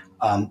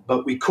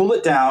 But we cool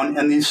it down,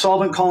 and these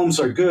solvent columns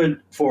are good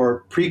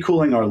for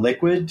pre-cooling our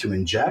liquid to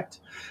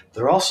inject.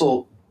 They're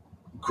also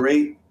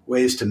great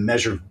ways to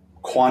measure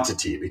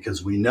quantity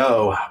because we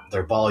know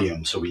their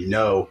volume, so we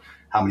know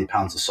how many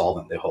pounds of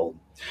solvent they hold.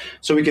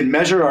 So we can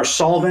measure our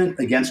solvent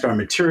against our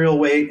material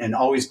weight and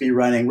always be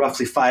running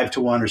roughly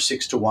 5-to-1 or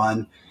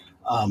 6-to-1.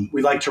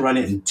 We like to run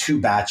it in 2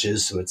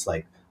 batches, so it's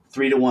like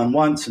 3-to-1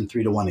 once and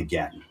 3-to-1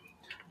 again.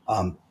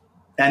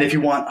 And if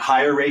you want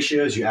higher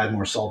ratios, you add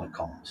more solvent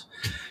columns.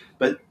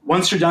 But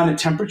once you're down at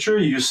temperature,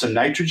 you use some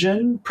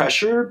nitrogen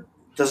pressure.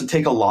 It doesn't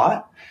take a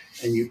lot,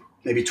 and you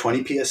maybe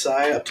 20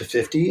 psi up to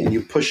 50, and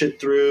you push it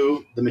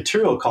through the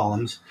material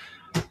columns.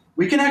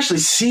 We can actually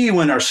see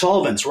when our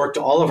solvents worked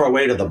all of our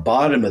way to the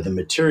bottom of the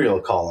material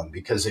column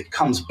because it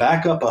comes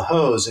back up a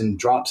hose and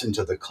drops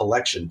into the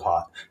collection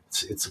pot.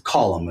 It's a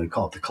column. We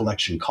call it the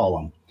collection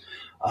column.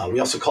 We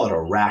also call it a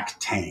rack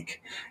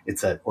tank.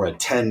 Or a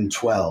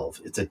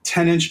 10-12. It's a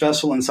 10-inch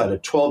vessel inside a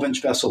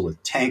 12-inch vessel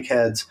with tank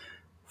heads,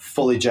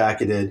 fully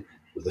jacketed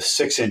with a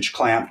 6-inch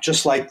clamp,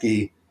 just like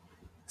the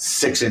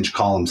 6-inch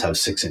columns have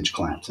 6-inch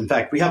clamps. In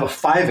fact, we have a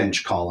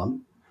 5-inch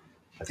column.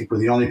 I think we're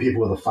the only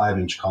people with a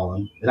 5-inch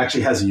column. It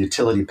actually has a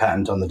utility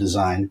patent on the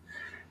design,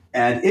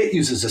 and it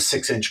uses a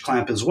 6-inch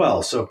clamp as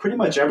well. So pretty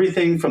much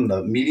everything from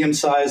the medium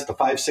size, the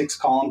 5-6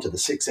 column, to the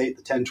 6-8,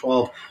 the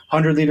 10-12,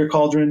 100-liter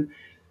cauldron,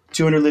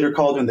 200-liter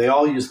cauldron, they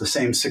all use the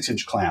same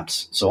 6-inch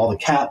clamps. So all the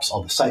caps,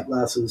 all the sight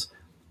glasses,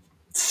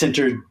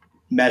 sintered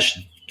mesh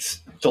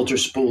filter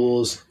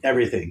spools,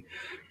 everything,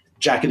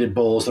 jacketed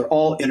bowls, they're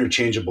all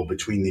interchangeable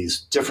between these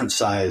different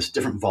size,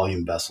 different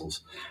volume vessels.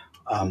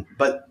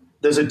 But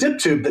there's a dip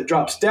tube that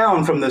drops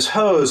down from this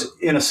hose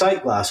in a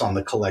sight glass on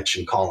the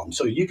collection column.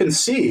 So you can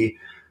see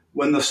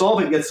when the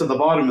solvent gets to the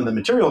bottom of the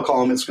material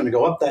column, it's going to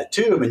go up that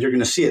tube and you're going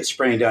to see it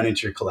spraying down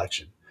into your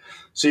collection.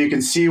 So you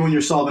can see when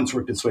your solvent's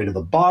worked its way to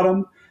the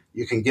bottom.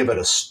 You can give it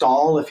a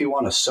stall if you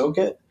want to soak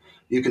it.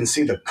 You can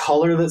see the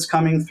color that's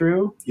coming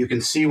through. You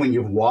can see when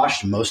you've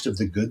washed most of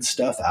the good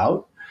stuff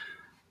out.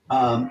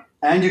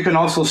 And you can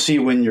also see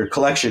when your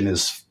collection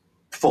is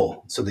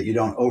full so that you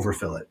don't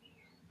overfill it.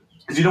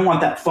 Because you don't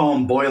want that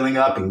foam boiling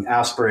up and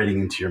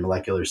aspirating into your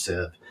molecular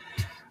sieve.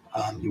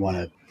 You want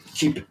to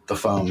keep the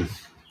foam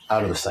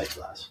out of the sight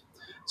glass.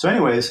 So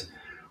anyways,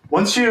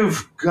 once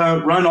you've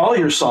run all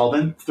your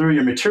solvent through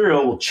your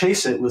material, we'll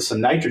chase it with some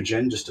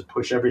nitrogen just to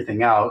push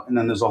everything out. And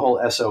then there's a whole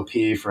SOP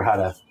for how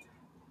to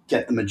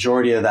get the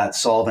majority of that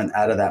solvent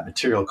out of that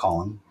material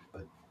column.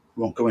 But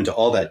we won't go into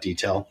all that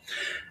detail.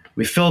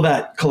 We fill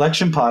that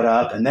collection pot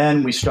up, and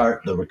then we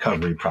start the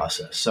recovery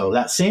process. So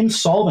that same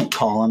solvent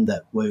column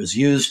that was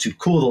used to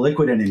cool the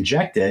liquid and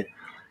inject it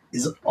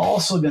is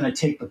also going to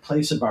take the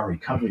place of our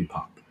recovery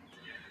pump.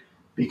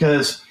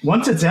 Because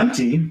once it's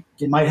empty,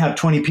 it might have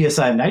 20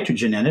 psi of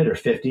nitrogen in it or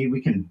 50.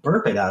 We can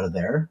burp it out of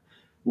there.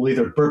 We'll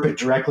either burp it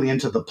directly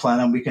into the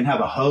plenum. We can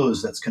have a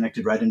hose that's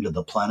connected right into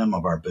the plenum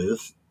of our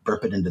booth,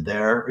 burp it into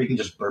there, or you can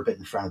just burp it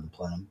in front of the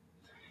plenum.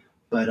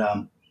 But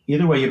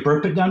either way, you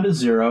burp it down to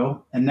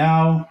 0. And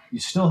now you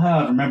still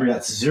have, remember,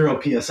 that's 0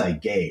 psi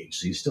gauge.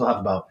 So you still have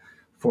about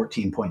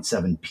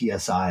 14.7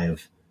 psi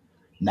of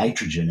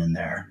nitrogen in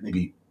there,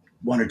 maybe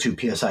 1 or 2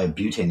 psi of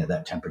butane at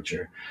that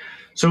temperature.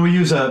 So we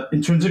use a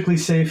intrinsically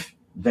safe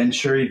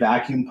Venturi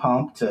vacuum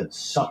pump to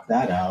suck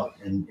that out.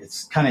 And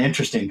it's kind of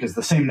interesting because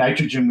the same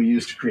nitrogen we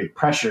use to create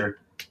pressure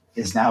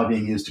is now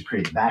being used to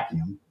create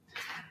vacuum.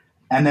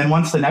 And then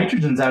once the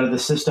nitrogen's out of the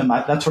system,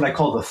 that's what I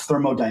call the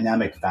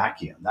thermodynamic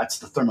vacuum. That's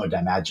the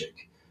thermodymagic,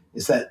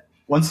 is that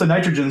once the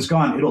nitrogen's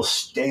gone, it'll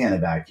stay in a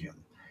vacuum.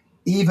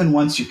 Even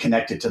once you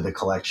connect it to the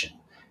collection,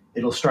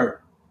 it'll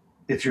start.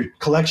 If your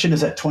collection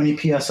is at 20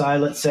 psi,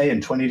 let's say,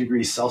 and 20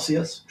 degrees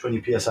Celsius,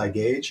 20 psi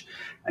gauge,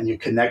 and you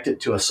connect it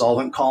to a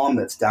solvent column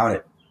that's down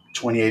at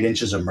 28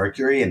 inches of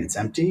mercury and it's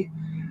empty,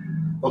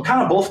 they'll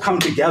kind of both come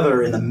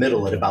together in the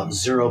middle at about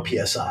 0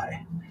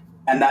 psi.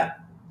 And that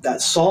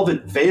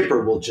solvent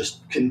vapor will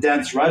just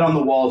condense right on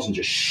the walls and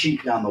just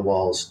sheet down the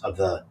walls of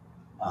the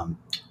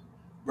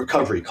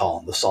recovery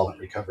column, the solvent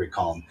recovery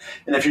column.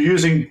 And if you're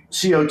using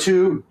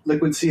CO2,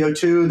 liquid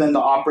CO2, then the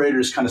operator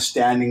is kind of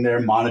standing there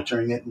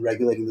monitoring it and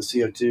regulating the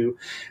CO2.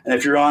 And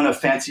if you're on a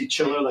fancy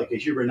chiller like a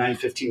Huber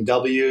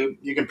 915W,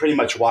 you can pretty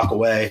much walk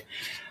away.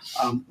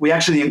 We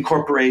actually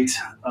incorporate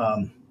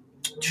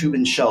tube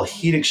and shell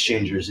heat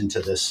exchangers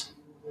into this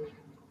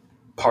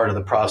part of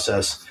the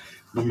process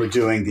when we're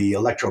doing the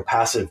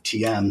electropassive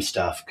TM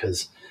stuff,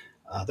 because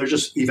they're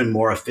just even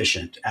more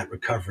efficient at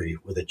recovery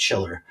with a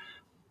chiller.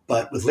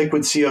 But with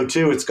liquid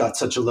CO2, it's got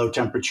such a low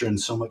temperature and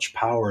so much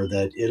power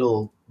that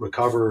it'll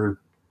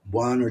recover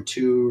 1 or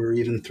 2 or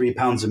even 3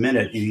 pounds a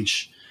minute in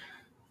each.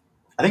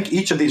 I think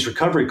each of these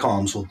recovery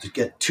columns will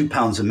get 2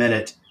 pounds a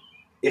minute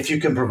if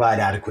you can provide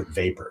adequate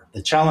vapor.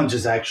 The challenge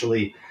is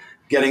actually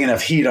getting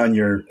enough heat on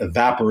your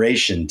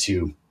evaporation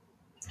to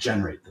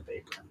generate the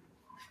vapor.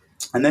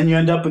 And then you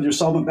end up with your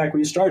solvent back where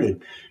you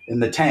started in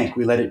the tank.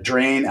 We let it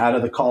drain out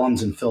of the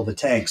columns and fill the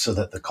tank so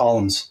that the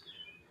columns,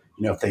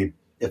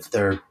 if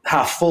they're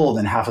half full,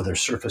 then half of their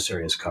surface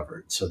area is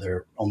covered. So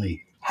they're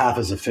only half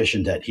as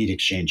efficient at heat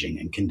exchanging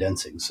and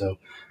condensing. So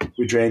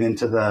we drain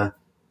into the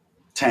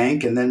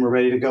tank and then we're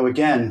ready to go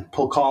again.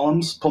 Pull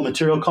columns, pull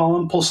material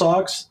column, pull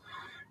socks,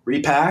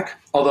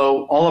 repack.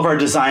 Although all of our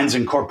designs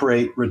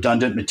incorporate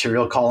redundant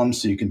material columns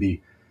so you can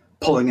be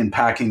pulling and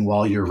packing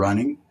while you're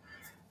running.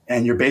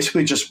 And you're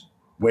basically just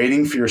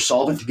waiting for your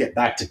solvent to get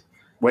back to,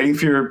 waiting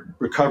for your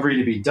recovery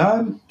to be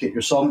done, get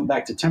your solvent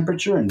back to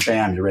temperature, and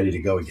bam, you're ready to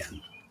go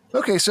again.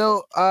 Okay,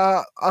 so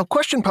a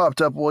question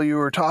popped up while you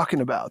were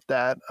talking about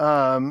that.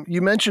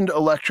 You mentioned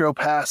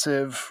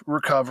electropassive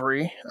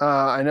recovery.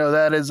 I know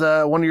that is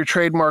one of your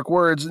trademark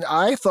words.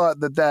 I thought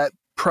that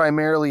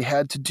primarily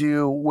had to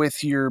do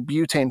with your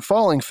butane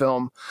falling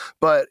film,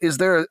 but is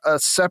there a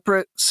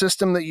separate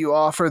system that you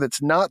offer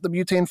that's not the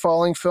butane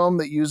falling film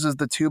that uses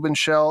the tube and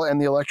shell and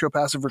the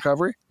electropassive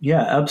recovery?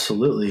 Yeah,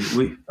 absolutely.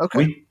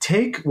 We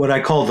take what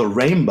I call the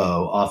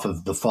rainbow off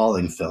of the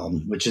falling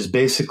film, which is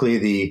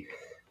basically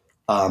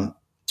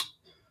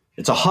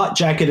it's a hot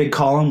jacketed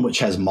column which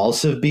has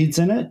Malsiv beads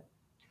in it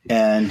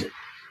and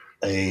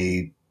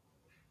a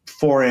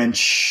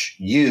 4-inch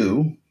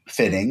U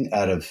fitting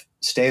out of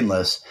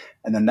stainless,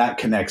 and then that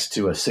connects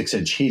to a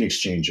 6-inch heat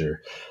exchanger.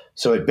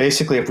 So it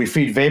basically, if we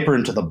feed vapor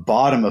into the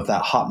bottom of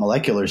that hot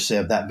molecular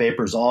sieve, that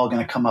vapor is all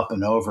going to come up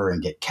and over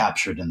and get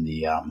captured in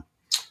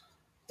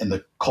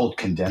the cold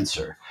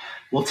condenser.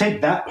 We'll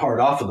take that part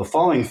off of the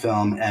falling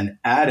film and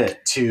add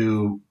it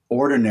to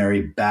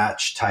ordinary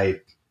batch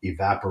type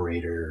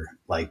evaporator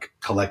like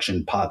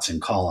collection pots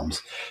and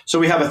columns. So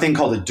we have a thing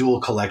called a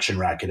dual collection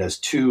rack. It has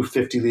 2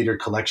 50-liter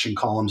collection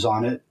columns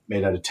on it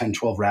made out of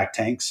 10-12 rack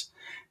tanks.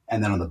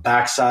 And then on the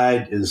back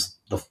side is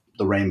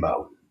the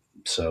rainbow.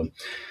 So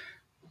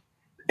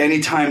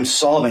anytime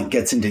solvent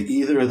gets into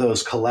either of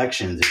those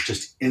collections, it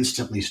just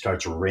instantly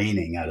starts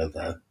raining out of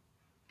the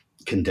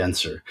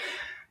condenser.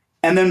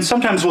 And then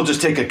sometimes we'll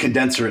just take a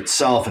condenser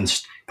itself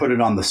and put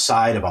it on the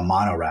side of a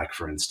monorack,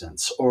 for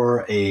instance,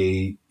 or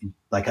a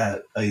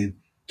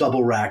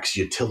double racks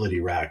utility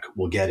rack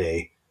will get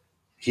a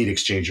heat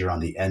exchanger on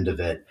the end of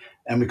it.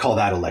 And we call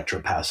that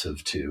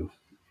electropassive too.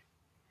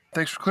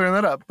 Thanks for clearing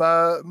that up.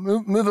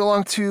 Moving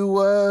along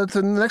to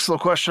the next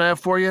little question I have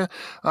for you.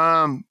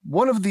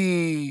 One of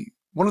the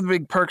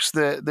big perks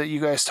that you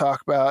guys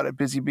talk about at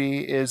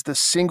Bizzybee is the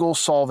single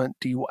solvent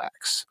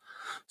dewax.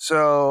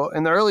 So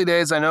in the early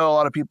days, I know a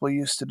lot of people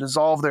used to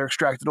dissolve their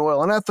extracted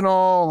oil in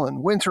ethanol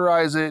and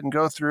winterize it and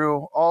go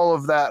through all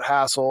of that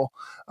hassle.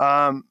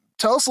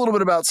 Tell us a little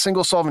bit about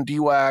single solvent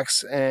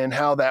dewax and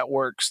how that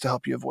works to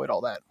help you avoid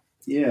all that.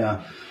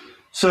 Yeah.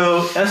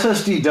 So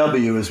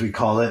SSDW, as we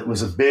call it,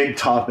 was a big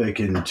topic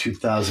in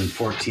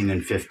 2014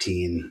 and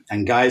 15.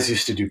 And guys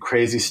used to do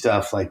crazy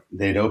stuff like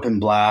they'd open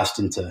blast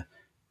into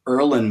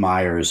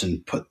Erlenmeyers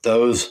and put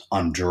those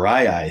on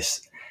dry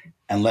ice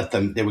and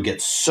they would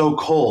get so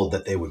cold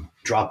that they would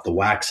drop the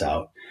wax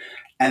out.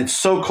 And it's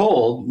so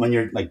cold when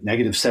you're like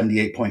negative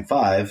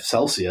 78.5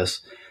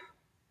 Celsius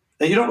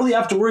that you don't really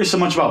have to worry so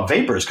much about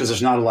vapors because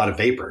there's not a lot of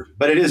vapor,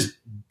 but it is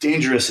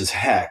dangerous as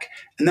heck.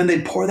 And then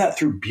they pour that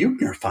through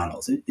Buchner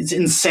funnels. It's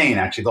insane,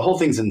 actually. The whole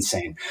thing's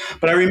insane.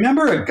 But I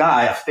remember a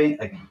guy,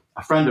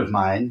 a friend of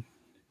mine,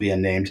 be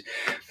unnamed,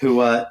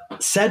 who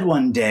said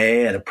one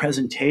day at a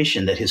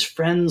presentation that his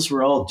friends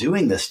were all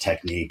doing this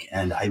technique,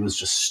 and I was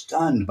just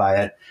stunned by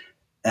it.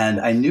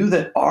 And I knew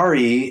that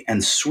Ari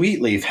and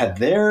Sweetleaf had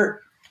their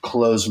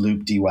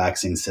closed-loop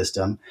dewaxing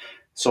system,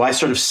 so I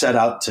sort of set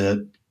out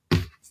to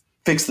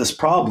fix this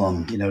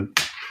problem,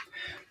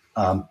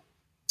 kind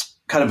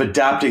of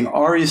adapting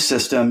Ari's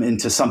system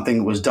into something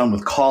that was done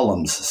with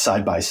columns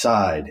side by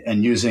side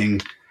and using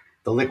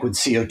the liquid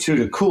CO2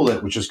 to cool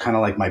it, which was kind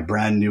of like my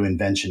brand new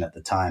invention at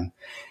the time.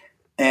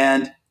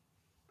 And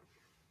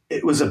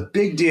it was a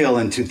big deal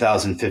in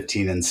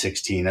 2015 and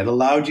 16. It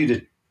allowed you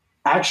to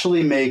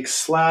actually make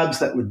slabs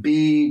that would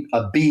be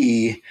a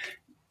B.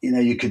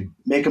 You could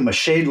make them a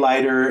shade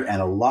lighter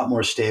and a lot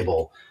more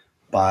stable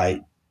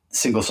by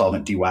single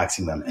solvent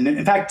dewaxing them. And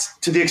in fact,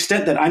 to the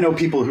extent that I know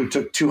people who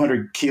took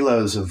 200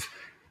 kilos of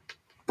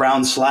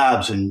brown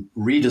slabs and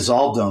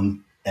redissolved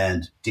them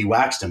and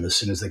dewaxed them as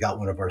soon as they got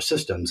one of our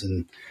systems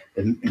and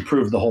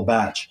improved the whole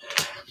batch.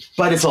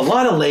 But it's a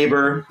lot of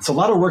labor. It's a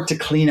lot of work to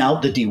clean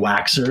out the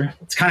dewaxer.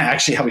 It's kind of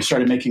actually how we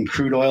started making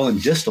crude oil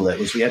and distillate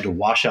was we had to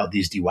wash out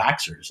these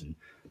dewaxers, and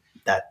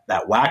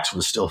that wax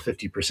was still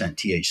 50%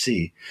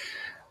 THC.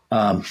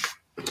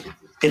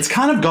 It's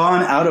kind of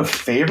gone out of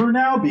favor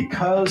now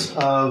because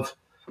of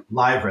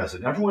live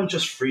resin. Everyone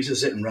just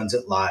freezes it and runs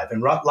it live.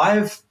 And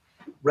live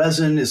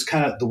resin is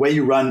kind of the way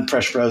you run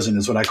fresh frozen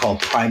is what I call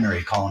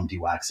primary column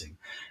dewaxing.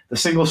 The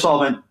single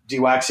solvent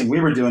dewaxing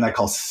we were doing, I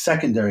call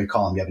secondary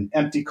column. You have an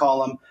empty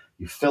column,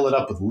 you fill it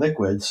up with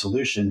liquid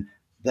solution,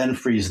 then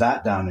freeze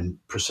that down and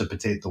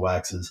precipitate the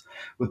waxes.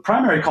 With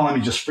primary column,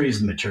 you just freeze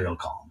the material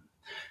column.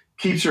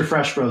 Keeps your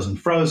fresh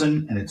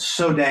frozen, and it's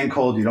so dang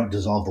cold you don't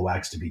dissolve the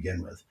wax to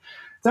begin with.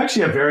 It's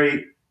actually a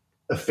very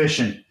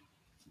efficient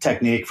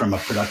technique from a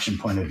production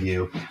point of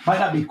view. Might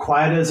not be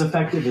quite as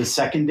effective as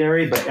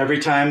secondary, but every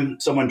time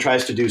someone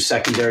tries to do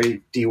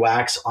secondary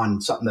dewax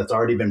on something that's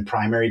already been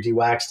primary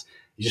dewaxed,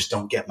 you just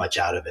don't get much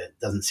out of it. It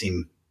doesn't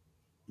seem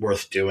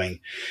worth doing.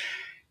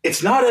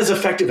 It's not as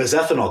effective as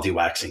ethanol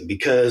dewaxing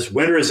because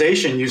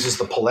winterization uses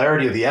the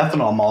polarity of the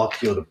ethanol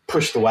molecule to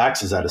push the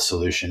waxes out of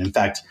solution. In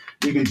fact,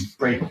 you can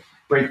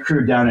break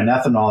crude down in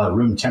ethanol at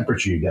room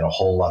temperature, you get a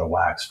whole lot of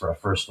wax for a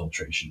first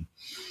filtration.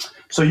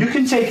 So you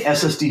can take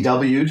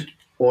SSDW'd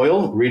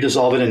oil,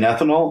 redissolve it in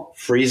ethanol,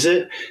 freeze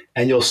it,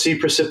 and you'll see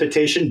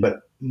precipitation,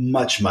 but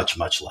much, much,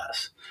 much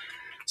less.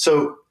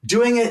 So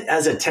doing it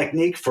as a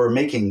technique for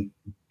making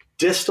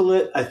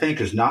distillate, I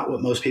think, is not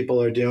what most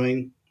people are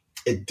doing.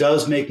 It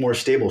does make more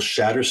stable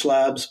shatter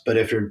slabs, but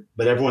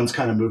everyone's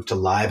kind of moved to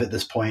live at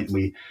this point.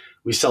 We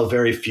sell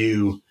very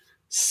few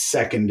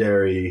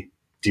secondary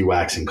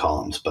dewaxing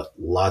columns, but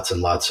lots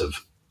and lots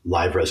of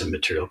live resin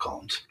material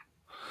columns.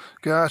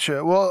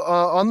 Gotcha. Well,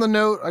 on the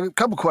note, a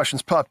couple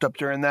questions popped up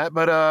during that,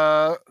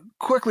 but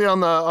quickly on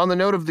the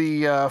note of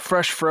the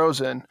fresh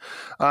frozen,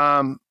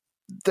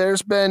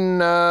 there's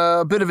been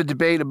a bit of a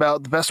debate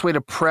about the best way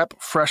to prep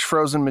fresh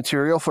frozen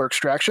material for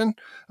extraction.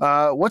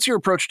 What's your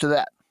approach to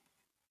that?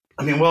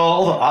 I mean, well,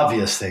 all the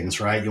obvious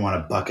things, right? You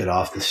want to bucket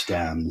off the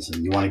stems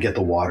and you want to get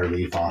the water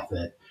leaf off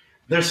it.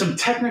 There's some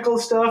technical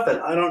stuff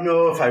that I don't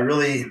know if I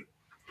really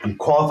am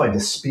qualified to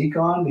speak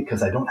on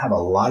because I don't have a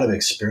lot of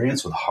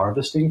experience with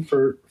harvesting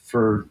for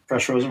for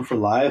fresh frozen for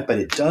live, but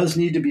it does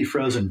need to be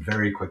frozen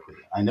very quickly.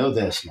 I know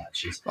this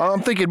much.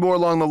 I'm thinking more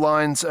along the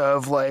lines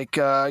of like,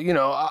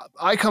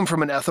 I come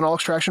from an ethanol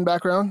extraction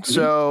background,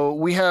 so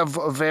we have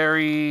a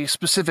very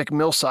specific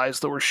mill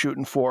size that we're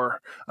shooting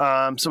for,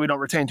 so we don't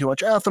retain too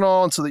much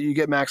ethanol, and so that you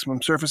get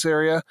maximum surface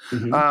area.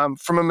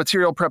 From a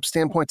material prep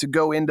standpoint, to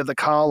go into the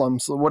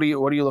columns, what are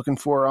you looking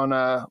for on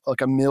a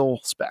mill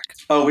spec?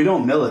 Oh, we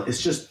don't mill it.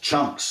 It's just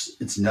chunks.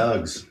 It's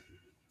nugs.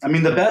 I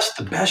mean, the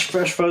best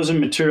fresh frozen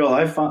material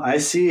I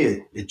see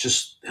it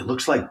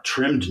looks like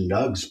trimmed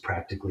nugs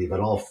practically, but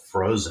all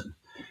frozen.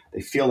 They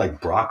feel like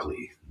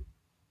broccoli.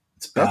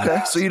 It's badass.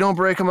 Okay, so you don't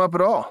break them up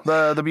at all.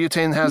 The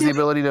butane has the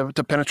ability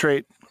to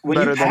penetrate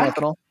better than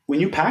ethanol. When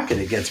you pack it,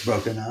 it gets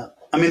broken up.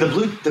 I mean, the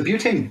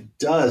butane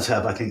does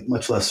have, I think,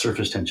 much less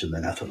surface tension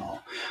than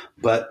ethanol,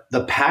 but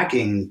the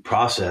packing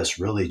process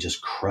really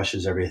just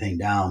crushes everything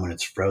down when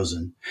it's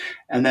frozen,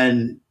 and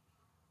then.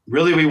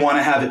 Really, we want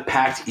to have it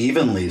packed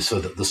evenly so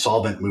that the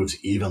solvent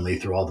moves evenly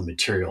through all the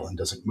material and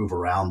doesn't move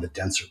around the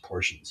denser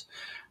portions.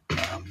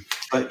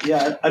 But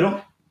yeah, I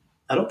don't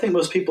think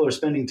most people are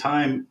spending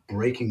time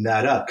breaking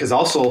that up, because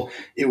also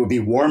it would be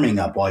warming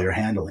up while you're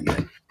handling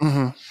it.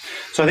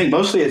 So I think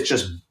mostly it's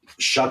just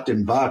shucked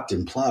and bucked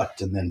and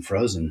plucked and then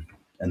frozen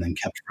and then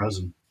kept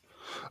frozen.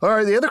 All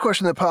right. The other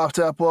question that popped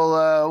up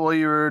while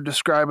you were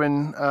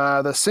describing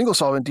the single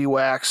solvent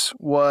dewax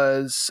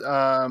was.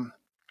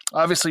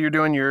 Obviously, you're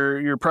doing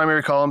your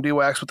primary column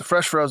dewax with the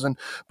fresh frozen,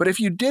 but if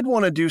you did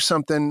want to do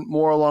something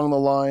more along the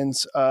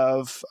lines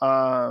of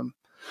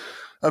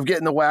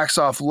getting the wax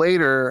off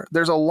later,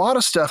 there's a lot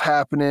of stuff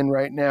happening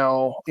right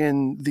now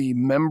in the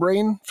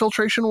membrane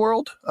filtration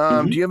world.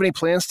 Do you have any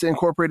plans to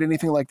incorporate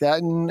anything like that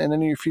in any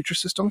of your future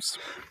systems?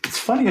 It's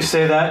funny you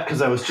say that,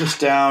 because I was just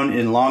down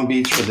in Long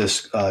Beach for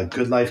this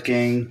Good Life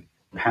Gang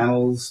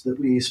panels that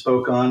we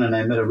spoke on, and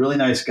I met a really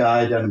nice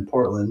guy down in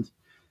Portland.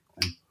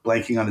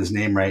 Blanking on his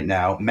name right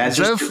now.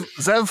 Zev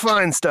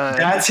Feinstein.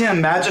 That's him,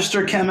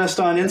 Magister Chemist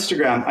on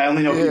Instagram. I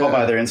only know people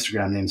by their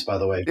Instagram names, by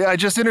the way. Yeah, I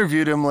just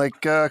interviewed him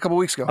like a couple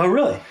weeks ago. Oh,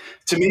 really?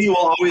 To me, you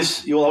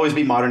will always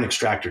be Modern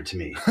Extractor to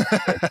me.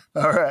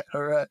 All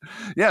right.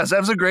 Yeah,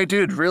 Zev's a great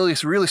dude. Really,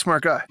 really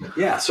smart guy.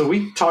 Yeah, so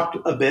we talked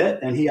a bit,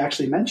 and he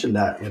actually mentioned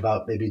that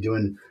about maybe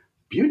doing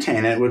butane,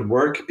 and it would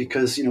work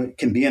because, it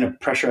can be in a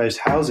pressurized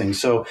housing.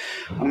 So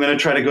I'm going to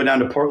try to go down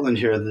to Portland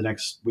here the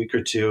next week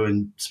or two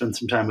and spend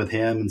some time with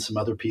him and some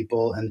other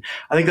people. And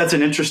I think that's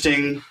an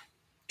interesting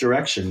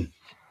direction.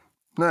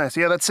 Nice.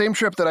 Yeah, that same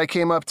trip that I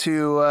came up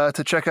to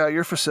check out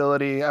your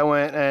facility, I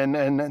went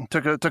and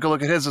took a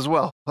look at his as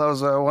well. That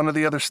was one of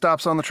the other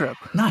stops on the trip.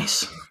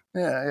 Nice.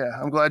 Yeah.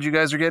 I'm glad you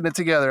guys are getting it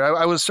together.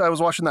 I was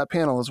watching that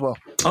panel as well.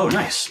 Oh,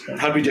 nice.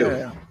 How'd we do?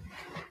 Yeah.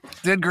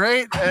 Did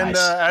great, and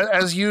Nice.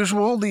 As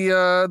usual,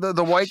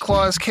 the White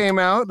Claws came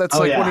out. That's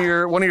one of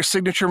your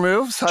signature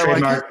moves.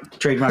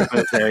 Trademark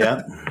right there,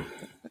 yeah.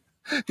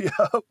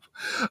 Yep.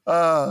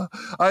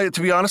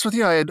 To be honest with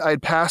you, I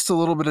had passed a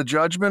little bit of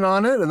judgment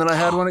on it, and then I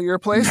had one at your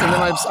place, and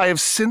then I have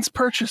since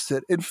purchased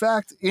it. In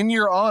fact, in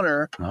your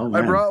honor,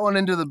 I brought one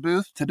into the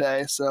booth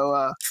today.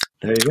 So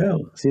there you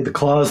go. See, the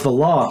claw is the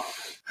law.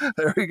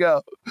 There we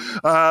go.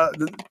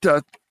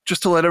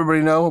 Just to let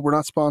everybody know, we're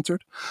not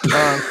sponsored.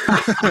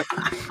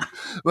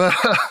 But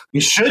we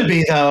should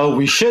be, though.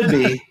 We should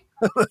be.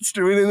 Let's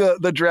do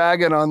the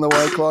dragon on the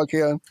White Claw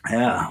can.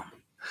 Yeah.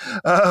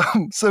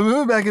 So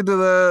moving back into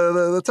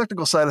the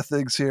technical side of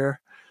things here,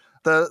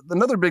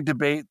 another big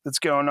debate that's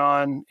going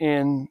on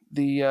in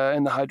the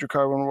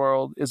hydrocarbon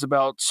world is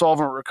about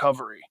solvent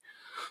recovery.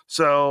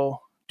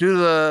 So due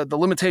to the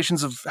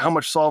limitations of how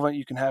much solvent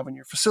you can have in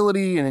your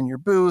facility and in your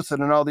booth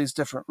and in all these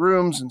different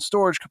rooms and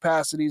storage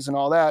capacities and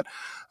all that,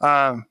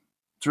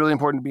 it's really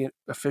important to be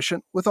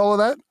efficient with all of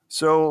that.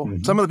 So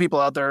some of the people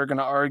out there are going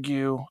to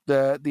argue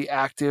that the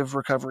active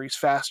recovery is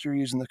faster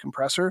using the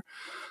compressor.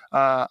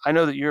 I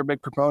know that you're a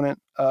big proponent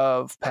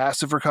of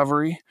passive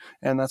recovery,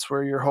 and that's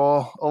where your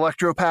whole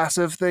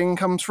electro-passive thing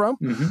comes from.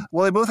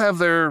 Well, they both have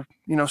their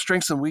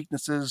strengths and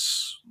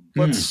weaknesses.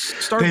 Let's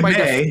start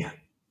by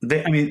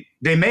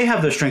they may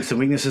have their strengths and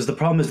weaknesses. The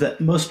problem is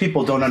that most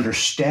people don't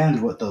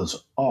understand what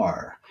those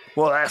are.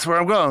 Well, that's where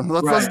I'm going.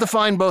 Let's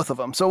define both of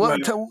them. So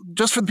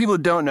just for the people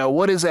who don't know,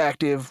 what is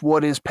active,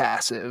 what is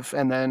passive,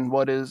 and then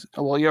what is,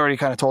 well, you already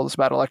kind of told us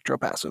about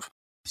electropassive.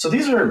 So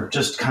these are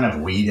just kind of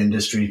weed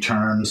industry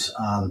terms.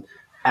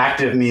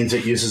 Active means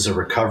it uses a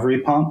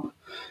recovery pump,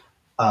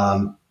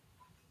 often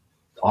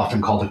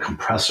called a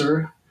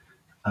compressor.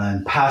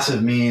 And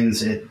passive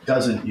means it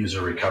doesn't use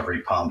a recovery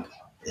pump,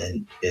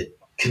 and it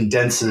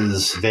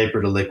condenses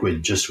vapor to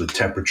liquid just with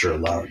temperature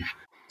alone.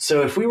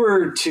 So if we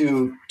were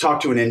to talk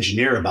to an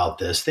engineer about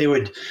this, they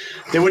wouldn't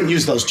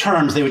use those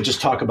terms. They would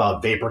just talk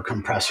about vapor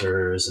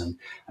compressors. And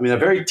a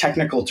very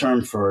technical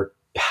term for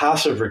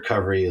passive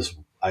recovery is,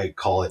 I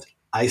call it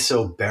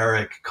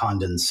isobaric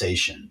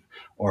condensation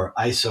or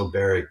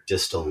isobaric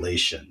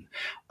distillation.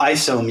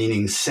 Iso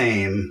meaning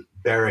same,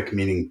 baric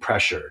meaning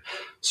pressure.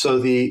 So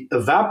the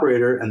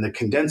evaporator and the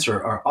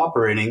condenser are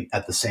operating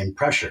at the same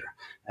pressure.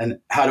 And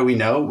how do we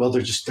know? Well,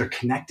 they're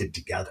connected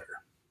together.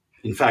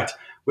 In fact,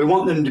 we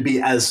want them to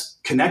be as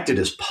connected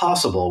as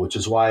possible, which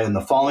is why in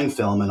the falling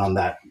film and on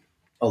that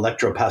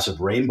electropassive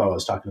rainbow I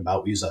was talking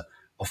about, we use a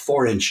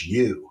 4-inch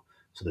U.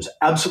 So there's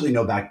absolutely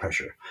no back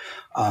pressure.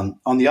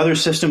 On the other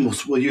system,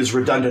 we'll use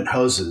redundant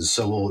hoses.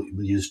 So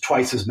we'll use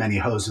twice as many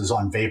hoses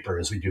on vapor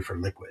as we do for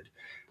liquid.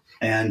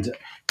 And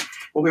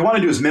what we want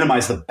to do is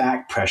minimize the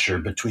back pressure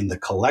between the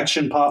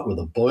collection pot where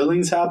the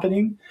boiling's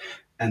happening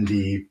and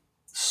the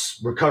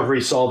recovery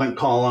solvent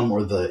column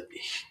or the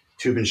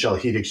tube and shell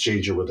heat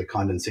exchanger where the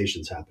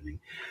condensation's happening.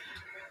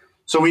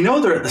 So we know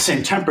they're at the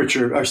same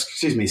temperature, or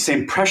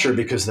same pressure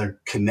because they're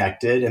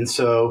connected. And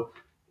so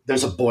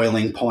there's a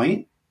boiling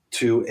point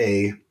to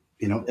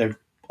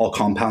all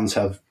compounds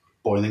have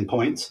boiling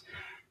points.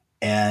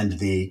 And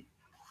the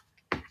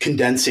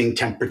condensing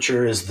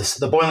temperature is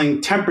the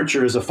boiling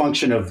temperature is a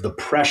function of the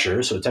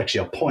pressure. So it's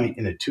actually a point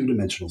in a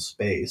two-dimensional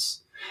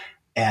space.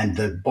 And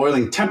the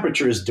boiling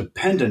temperature is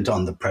dependent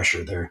on the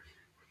pressure.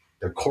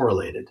 They're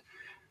correlated.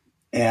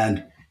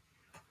 And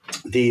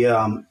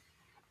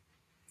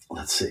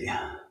let's see.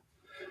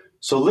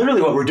 So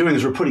literally what we're doing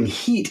is we're putting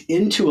heat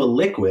into a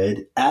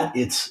liquid at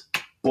its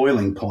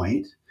boiling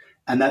point,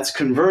 and that's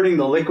converting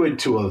the liquid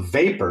to a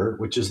vapor,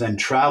 which is then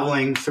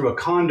traveling through a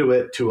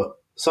conduit to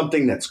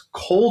something that's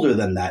colder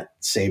than that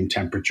same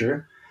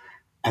temperature,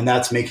 and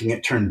that's making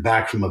it turn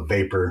back from a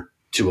vapor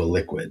to a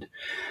liquid.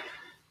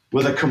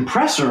 With a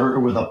compressor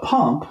or with a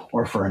pump,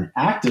 or for an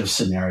active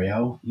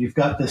scenario, you've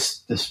got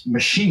this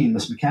machine,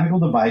 this mechanical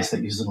device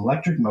that uses an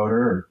electric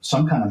motor or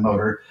some kind of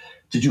motor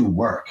to do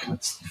work.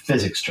 That's the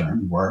physics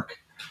term, work.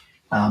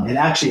 It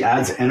actually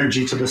adds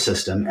energy to the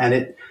system, and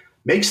it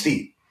makes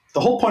the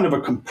whole point of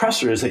a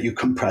compressor is that you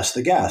compress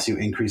the gas, you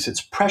increase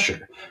its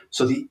pressure.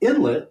 So the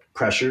inlet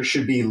pressure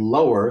should be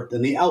lower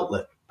than the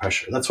outlet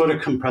pressure. That's what a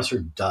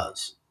compressor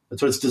does.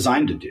 That's what it's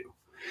designed to do.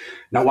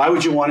 Now, why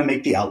would you want to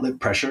make the outlet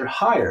pressure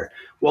higher?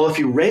 Well, if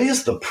you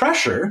raise the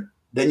pressure,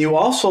 then you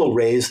also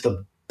raise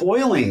the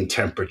boiling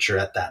temperature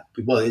at that.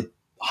 Well,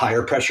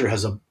 higher pressure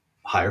has a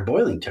higher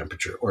boiling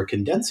temperature or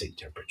condensing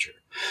temperature.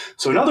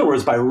 So in other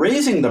words, by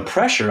raising the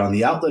pressure on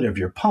the outlet of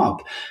your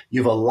pump,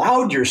 you've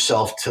allowed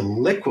yourself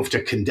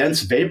to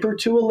condense vapor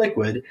to a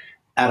liquid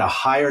at a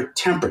higher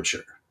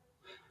temperature.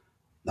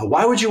 Now,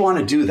 why would you want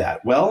to do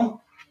that?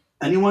 Well,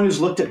 anyone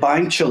who's looked at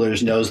buying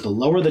chillers knows the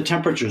lower the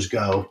temperatures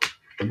go,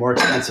 the more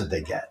expensive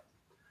they get.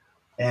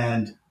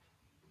 And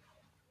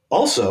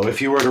also,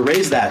 if you were to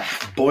raise that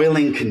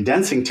boiling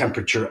condensing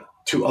temperature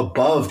to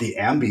above the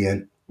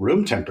ambient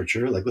room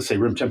temperature, like let's say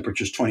room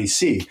temperature is 20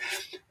 C,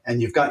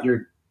 and you've got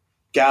your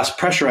gas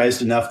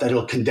pressurized enough that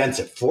it'll condense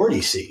at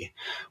 40 C.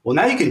 Well,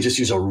 now you can just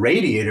use a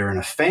radiator and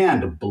a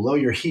fan to blow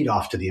your heat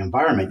off to the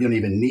environment. You don't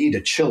even need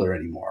a chiller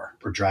anymore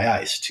or dry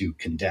ice to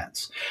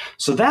condense.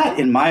 So that,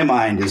 in my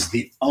mind, is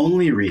the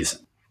only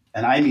reason.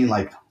 And I mean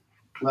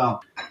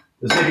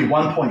there's maybe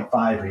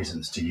 1.5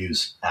 reasons to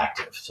use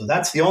active. So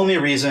that's the only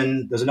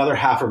reason. There's another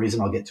half a reason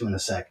I'll get to in a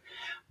sec.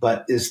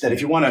 But is that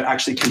if you want to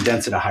actually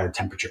condense at a higher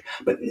temperature.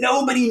 But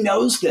nobody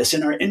knows this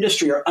in our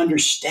industry or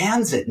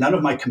understands it. None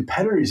of my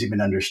competitors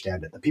even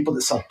understand it. The people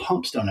that sell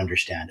pumps don't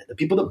understand it. The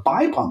people that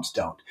buy pumps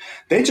don't.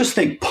 They just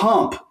think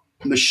pump,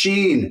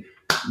 machine,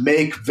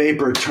 make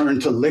vapor turn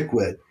to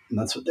liquid. And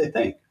that's what they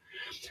think.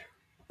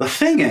 The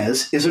thing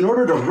is in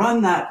order to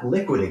run that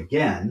liquid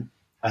again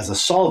as a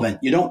solvent,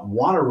 you don't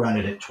want to run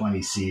it at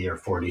 20 C or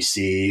 40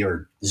 C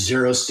or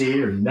 0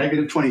 C or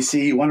negative 20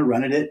 C. You want to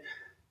run it at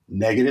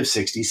negative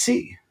 60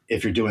 C.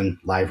 If you're doing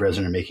live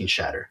resin or making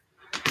shatter.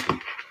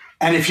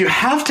 And if you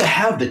have to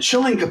have the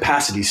chilling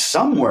capacity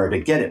somewhere to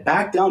get it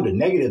back down to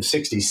negative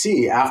 60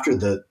 C after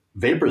the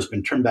vapor has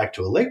been turned back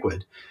to a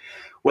liquid,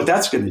 what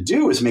that's going to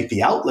do is make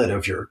the outlet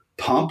of your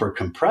pump or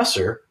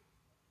compressor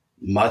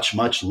much,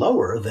 much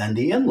lower than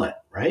the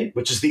inlet, right?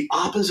 Which is the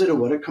opposite of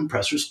what a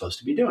compressor is supposed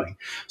to be doing.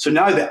 So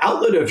now the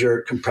outlet of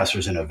your compressor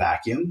is in a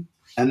vacuum,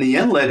 and the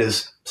inlet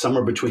is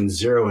somewhere between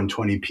 0 and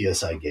 20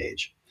 PSI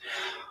gauge.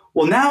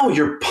 Well, now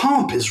your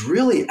pump is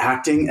really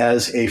acting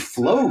as a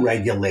flow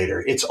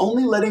regulator. It's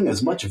only letting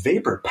as much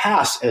vapor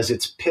pass as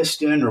its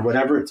piston or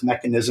whatever its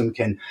mechanism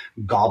can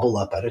gobble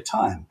up at a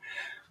time.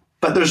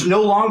 But you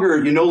no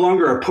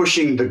longer are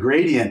pushing the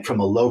gradient from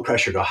a low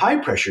pressure to high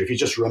pressure. If you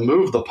just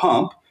remove the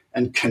pump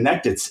and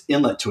connect its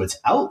inlet to its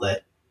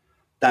outlet,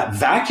 that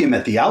vacuum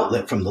at the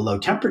outlet from the low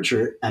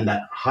temperature and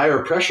that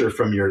higher pressure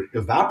from your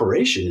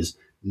evaporation is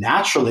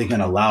naturally going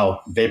to allow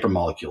vapor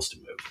molecules to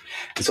move.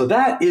 And so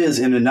that is,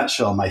 in a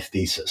nutshell, my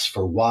thesis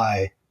for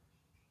why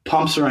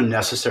pumps are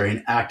unnecessary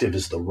and active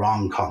is the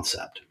wrong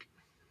concept.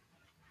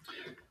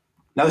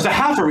 Now, there's a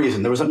half a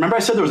reason. Remember I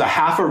said there was a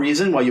half a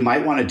reason why you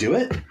might want to do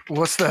it?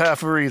 What's the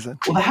half a reason?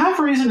 Well, the half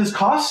a reason is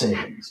cost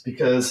savings,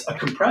 because a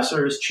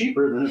compressor is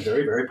cheaper than a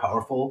very, very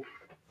powerful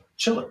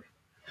chiller.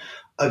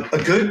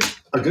 A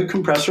good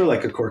compressor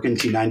like a Corkin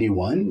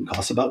T91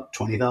 costs about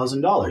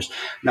 $20,000.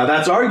 Now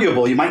that's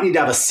arguable. You might need to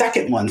have a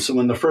second one, so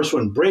when the first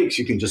one breaks,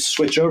 you can just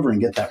switch over and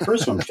get that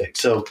first one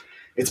fixed. So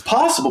it's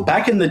possible.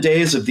 Back in the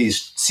days of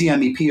these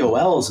CME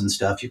POLs and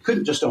stuff, you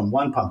couldn't just own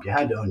one pump. You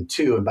had to own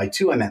two, and by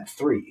two I meant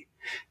three.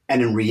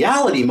 And in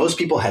reality, most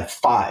people had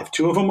 5.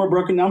 2 of them were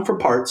broken down for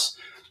parts.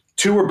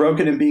 2 were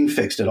broken and being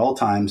fixed at all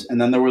times. And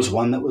then there was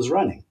 1 that was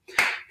running.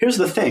 Here's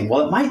the thing.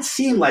 Well, it might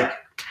seem like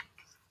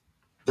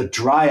the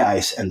dry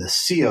ice and the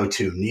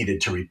CO2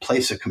 needed to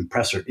replace a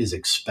compressor is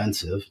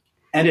expensive,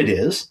 and it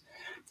is.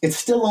 It's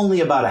still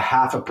only about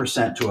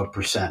 0.5% to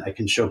 1%. I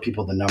can show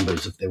people the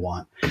numbers if they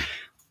want,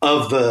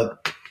 of the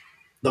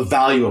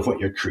value of what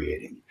you're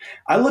creating.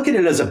 I look at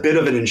it as a bit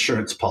of an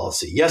insurance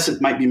policy. Yes,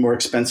 it might be more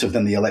expensive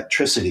than the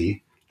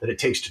electricity that it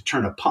takes to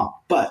turn a pump,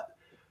 but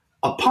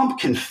a pump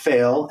can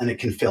fail, and it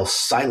can fail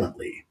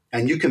silently,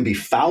 and you can be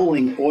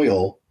fouling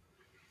oil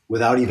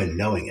without even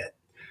knowing it.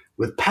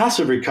 With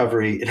passive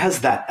recovery, it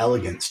has that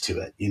elegance to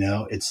it.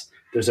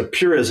 There's a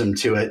purism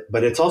to it,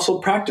 but it's also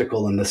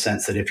practical in the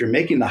sense that if you're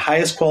making the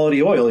highest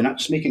quality oil, you're not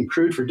just making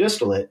crude for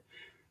distillate,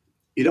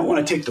 you don't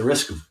want to take the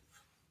risk of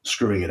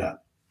screwing it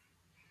up.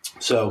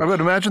 So I would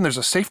imagine there's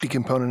a safety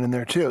component in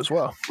there too as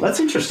well. That's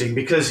interesting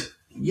because,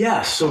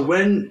 so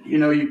when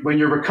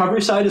your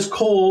recovery side is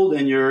cold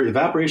and your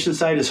evaporation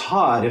side is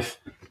hot, if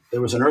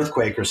there was an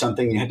earthquake or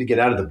something, you had to get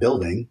out of the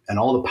building and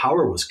all the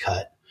power was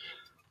cut,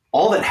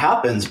 all that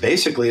happens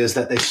basically is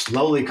that they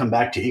slowly come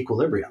back to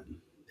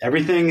equilibrium.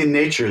 Everything in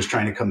nature is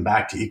trying to come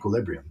back to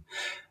equilibrium.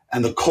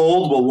 And the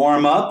cold will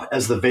warm up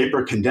as the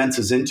vapor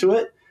condenses into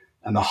it,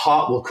 and the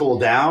hot will cool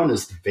down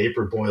as the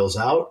vapor boils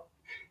out.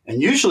 And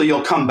usually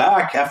you'll come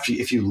back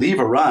if you leave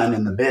a run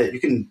in the bit, you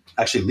can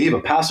actually leave a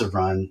passive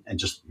run and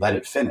just let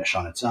it finish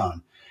on its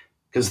own,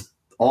 because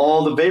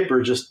all the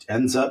vapor just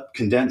ends up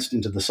condensed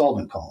into the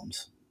solvent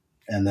columns,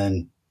 and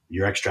then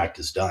your extract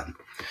is done.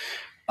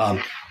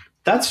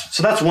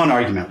 That's one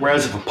argument.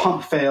 Whereas if a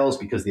pump fails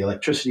because the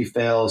electricity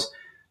fails,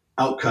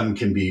 outcome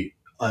can be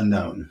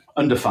unknown,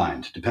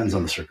 undefined, depends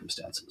on the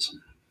circumstances.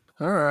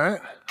 All right.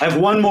 I have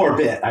one more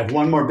bit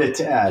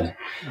to add.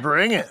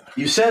 Bring it.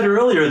 You said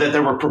earlier that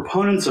there were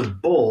proponents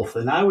of both,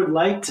 and I would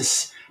like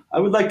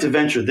to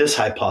venture this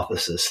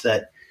hypothesis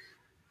that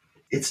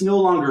it's no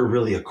longer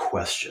really a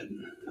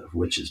question of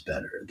which is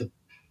better.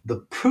 The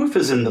proof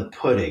is in the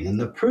pudding, and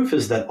the proof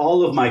is that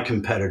all of my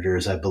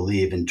competitors, I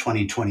believe, in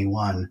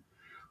 2021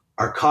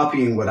 are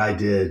copying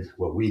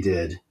what we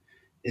did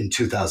in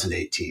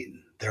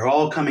 2018. They're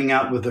all coming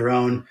out with their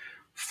own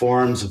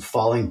forms of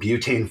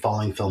butane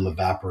falling film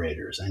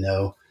evaporators. I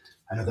know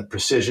that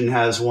Precision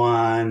has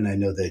one. I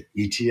know that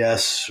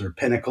ETS or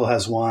Pinnacle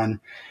has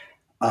one.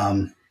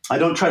 I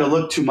don't try to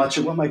look too much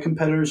at what my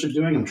competitors are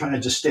doing. I'm trying to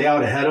just stay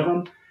out ahead of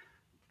them.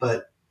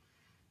 But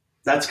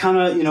that's kind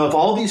of, of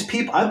all these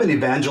people, I've been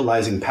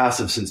evangelizing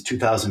passive since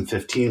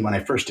 2015 when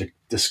I first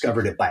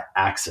discovered it by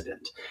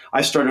accident.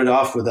 I started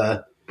off with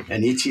an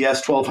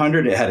ETS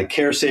 1200. It had a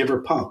Care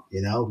Saver pump.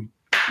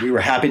 We were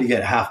happy to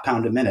get 0.5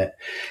 pound a minute.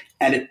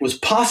 And it was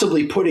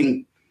possibly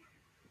putting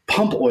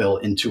pump oil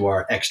into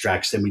our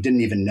extracts and we didn't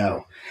even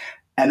know.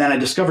 And then I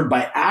discovered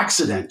by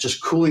accident,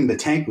 just cooling the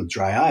tank with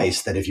dry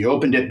ice, that if you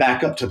opened it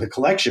back up to the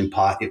collection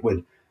pot, it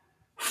would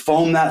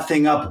foam that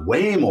thing up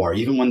way more,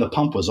 even when the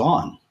pump was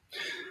on.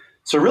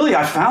 So really,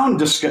 I found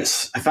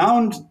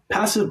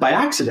passive by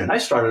accident. I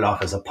started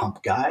off as a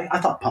pump guy. I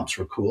thought pumps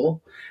were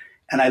cool.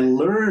 And I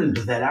learned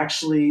that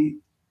actually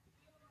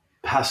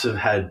passive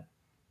had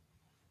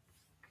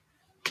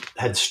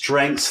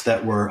strengths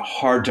that were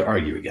hard to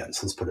argue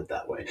against. Let's put it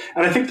that way.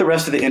 And I think the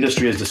rest of the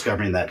industry is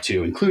discovering that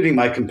too, including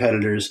my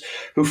competitors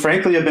who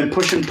frankly have been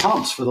pushing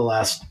pumps for the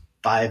last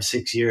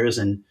 5-6 years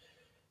and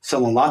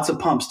selling lots of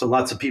pumps to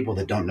lots of people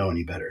that don't know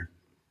any better.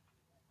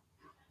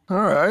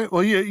 All right.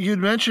 Well, you'd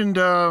mentioned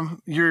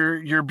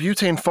your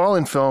butane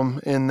falling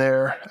film in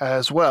there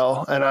as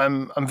well, and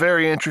I'm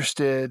very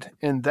interested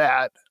in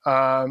that.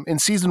 In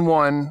season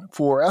 1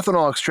 for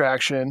ethanol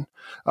extraction,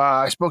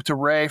 I spoke to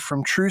Ray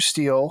from True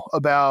Steel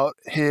about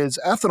his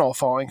ethanol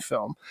falling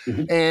film,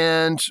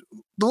 and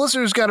the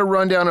listeners got a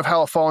rundown of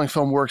how a falling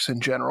film works in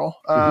general.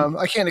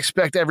 I can't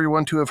expect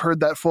everyone to have heard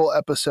that full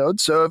episode,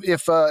 so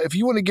if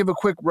you want to give a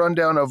quick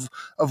rundown of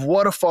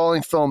what a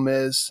falling film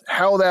is,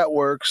 how that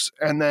works,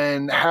 and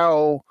then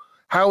how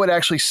it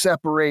actually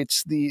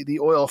separates the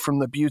oil from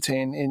the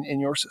butane in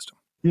your system.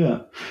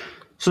 Yeah.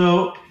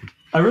 So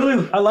I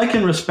like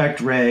and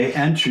respect Ray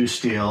and True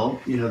Steel.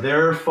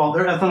 Their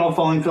ethanol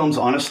falling films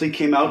honestly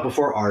came out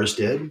before ours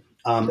did.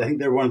 I think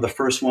they're one of the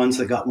first ones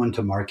that got one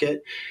to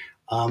market.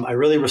 I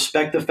really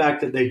respect the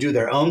fact that they do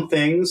their own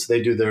things.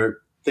 They do their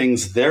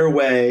things their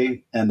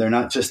way, and they're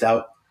not just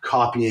out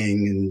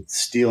copying and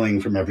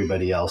stealing from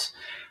everybody else.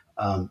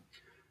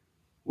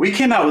 We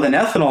came out with an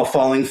ethanol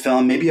falling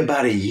film maybe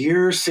about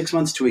 6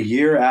 months to a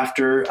year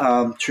after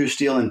True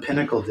Steel and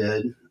Pinnacle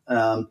did.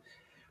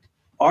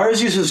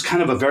 Ours uses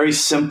kind of a very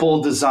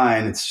simple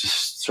design. It's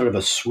just sort of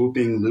a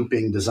swooping,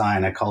 looping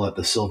design. I call it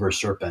the Silver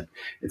Serpent.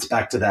 It's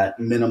back to that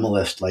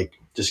minimalist, like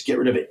just get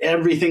rid of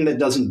everything that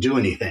doesn't do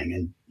anything,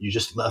 and you're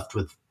just left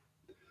with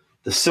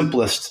the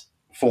simplest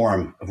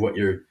form of what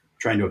you're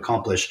trying to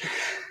accomplish.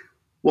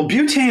 Well,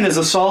 butane is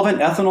a solvent.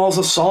 Ethanol is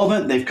a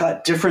solvent. They've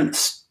got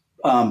different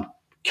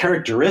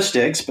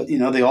characteristics, but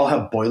they all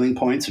have boiling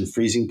points and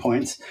freezing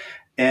points.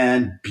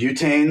 And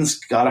butane's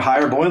got a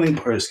higher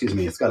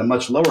it's got a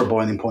much lower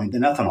boiling point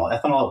than ethanol.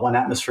 Ethanol at 1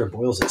 atmosphere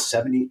boils at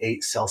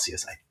 78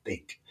 Celsius, I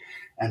think.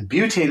 And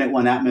butane at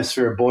 1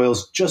 atmosphere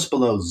boils just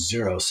below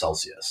 0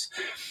 Celsius.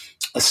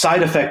 A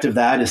side effect of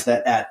that is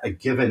that at a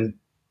given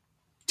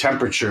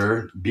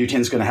temperature,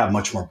 butane's going to have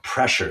much more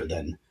pressure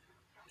than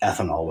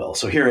ethanol will.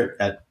 So here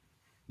at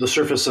the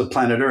surface of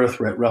planet Earth,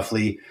 we're at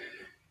roughly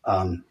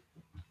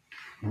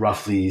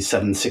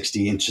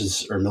 760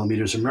 inches or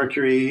millimeters of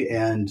mercury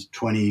and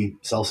 20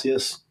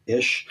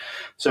 Celsius-ish.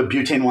 So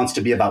butane wants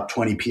to be about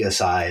 20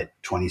 psi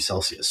at 20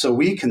 Celsius. So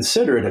we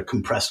consider it a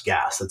compressed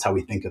gas. That's how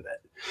we think of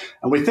it.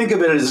 And we think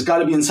of it as it's got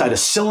to be inside a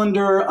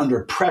cylinder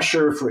under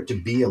pressure for it to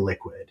be a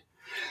liquid.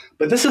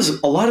 But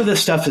a lot of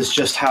this stuff is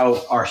just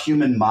how our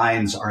human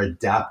minds are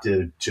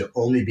adapted to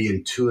only be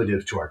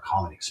intuitive to our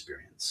common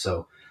experience.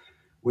 So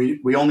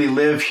we only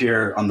live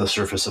here on the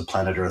surface of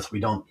planet Earth. We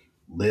don't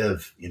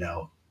live,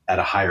 at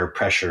a higher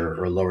pressure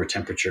or lower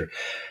temperature.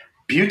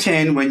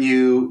 Butane, when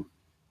you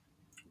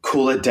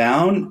cool it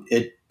down,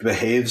 it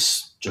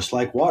behaves just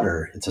like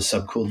water. It's a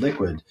subcooled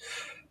liquid.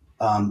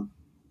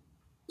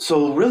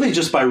 So really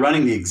just by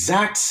running the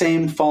exact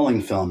same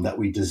falling film that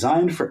we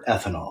designed for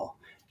ethanol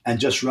and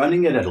just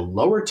running it at a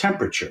lower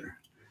temperature,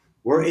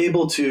 we're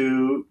able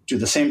to do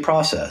the same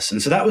process.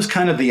 And so that was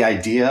kind of the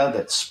idea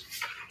that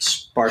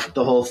sparked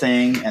the whole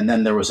thing. And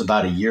then there was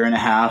about a year and a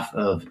half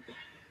of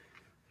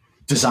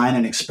design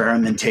and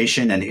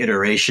experimentation and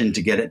iteration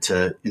to get it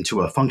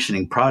into a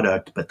functioning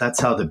product. But that's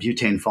how the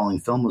butane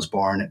falling film was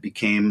born.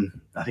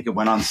 I think it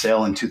went on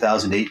sale in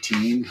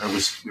 2018,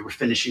 we were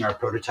finishing our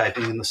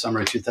prototyping in the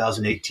summer of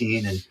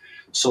 2018 and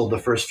sold the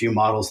first few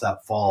models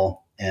that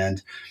fall.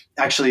 And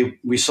actually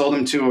we sold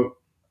them to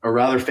a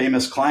rather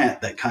famous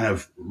client that kind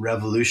of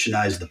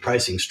revolutionized the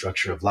pricing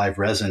structure of live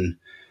resin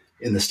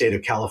in the state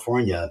of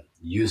California,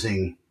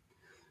 using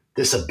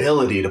this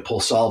ability to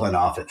pull solvent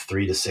off at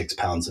 3 to 6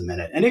 pounds a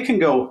minute. And it can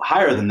go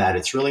higher than that.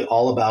 It's really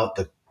all about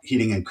the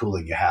heating and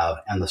cooling you have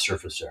and the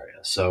surface area.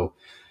 So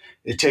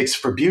it takes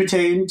for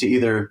butane to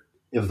either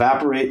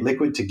evaporate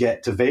liquid to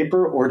get to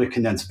vapor or to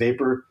condense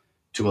vapor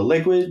to a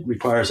liquid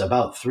requires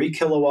about 3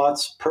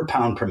 kilowatts per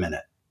pound per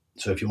minute.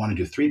 So if you want to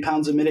do 3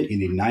 pounds a minute, you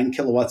need 9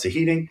 kilowatts of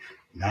heating,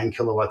 9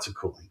 kilowatts of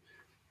cooling,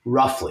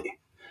 roughly.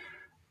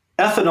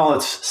 Ethanol,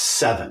 it's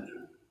 7.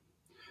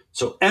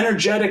 So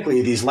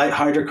energetically, these light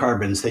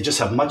hydrocarbons, they just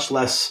have much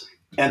less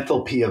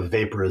enthalpy of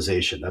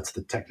vaporization. That's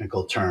the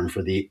technical term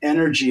for the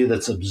energy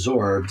that's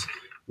absorbed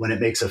when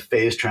it makes a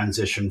phase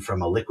transition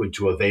from a liquid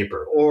to a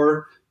vapor,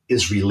 or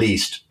is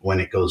released when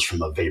it goes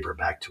from a vapor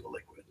back to a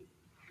liquid.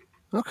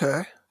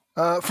 Okay.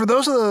 For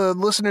those of the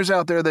listeners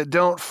out there that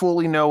don't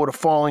fully know what a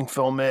falling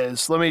film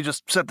is, let me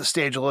just set the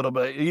stage a little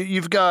bit.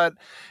 You've got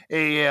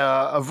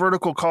a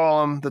vertical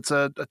column that's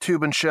a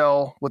tube and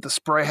shell with a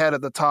spray head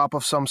at the top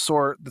of some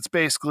sort that's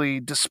basically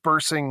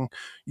dispersing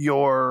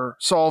your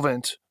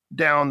solvent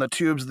down the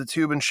tubes of the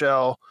tube and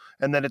shell,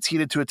 and then it's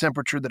heated to a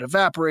temperature that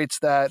evaporates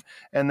that,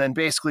 and then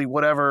basically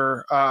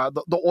whatever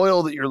the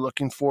oil that you're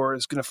looking for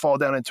is going to fall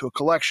down into a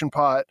collection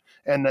pot,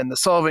 and then the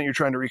solvent you're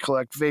trying to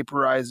recollect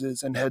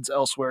vaporizes and heads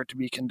elsewhere to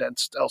be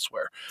condensed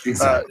elsewhere.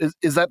 Exactly.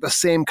 Is that the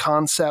same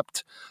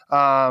concept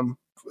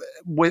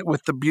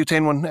with the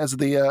butane one as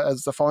the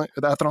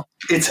ethanol?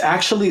 It's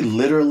actually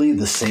literally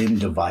the same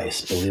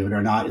device, believe it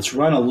or not. It's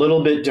run a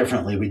little bit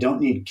differently. We don't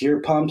need gear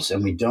pumps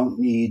and we don't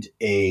need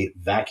a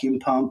vacuum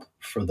pump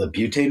for the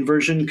butane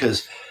version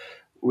because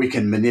we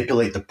can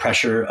manipulate the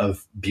pressure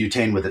of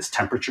butane with its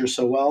temperature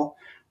so well.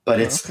 But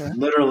it's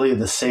literally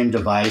the same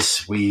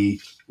device.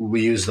 We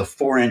use the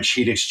 4-inch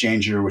heat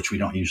exchanger, which we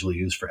don't usually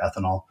use for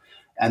ethanol.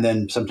 And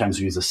then sometimes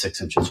we use a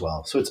 6-inch as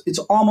well. So it's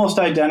almost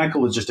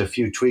identical with just a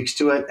few tweaks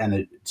to it. And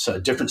it's a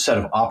different set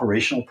of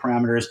operational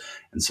parameters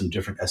and some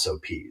different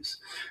SOPs.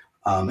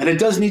 And it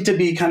does need to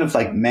be kind of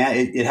like,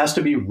 it has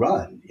to be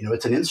run.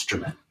 It's an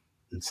instrument.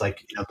 It's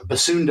like, the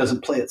bassoon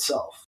doesn't play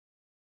itself.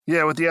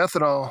 Yeah, with the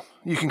ethanol,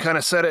 you can kind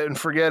of set it and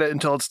forget it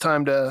until it's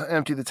time to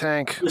empty the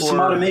tank. There's some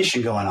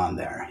automation going on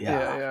there.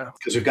 Yeah.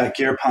 Because we've got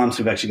gear pumps,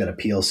 we've actually got a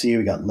PLC,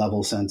 we've got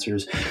level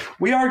sensors.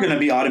 We are going to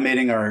be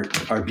automating our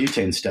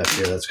butane stuff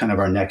here. That's kind of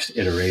our next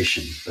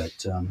iteration.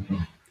 But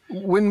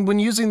when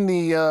using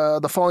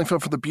the falling film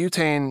for the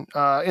butane,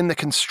 in the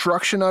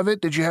construction of it,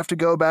 did you have to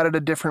go about it a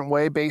different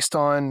way based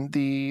on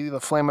the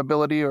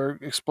flammability or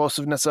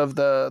explosiveness of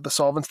the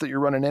solvents that you're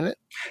running in it?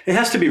 It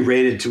has to be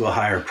rated to a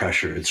higher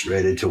pressure. It's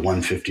rated to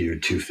 150 or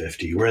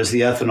 250, whereas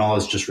the ethanol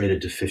is just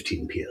rated to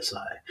 15 psi.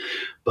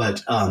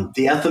 But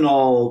the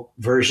ethanol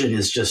version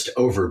is just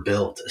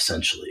overbuilt,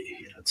 essentially.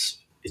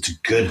 It's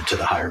good to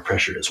the higher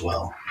pressure as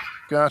well.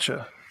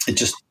 Gotcha. It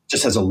just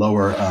has a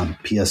lower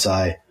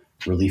psi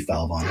relief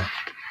valve on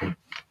it.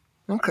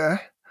 Okay.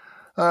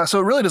 So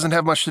it really doesn't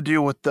have much to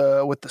do with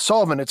the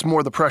solvent. It's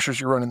more the pressures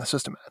you're running the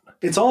system at.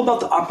 It's all about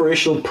the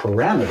operational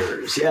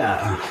parameters.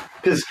 Yeah.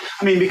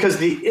 Because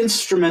the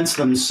instruments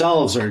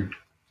themselves are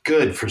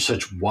good for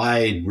such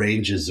wide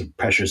ranges of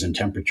pressures and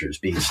temperatures,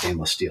 being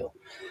stainless steel.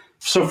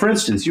 So for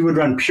instance, you would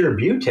run pure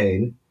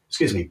propane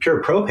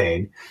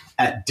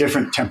at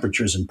different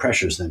temperatures and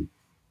pressures than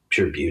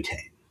pure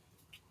butane.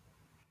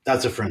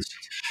 That's a for instance.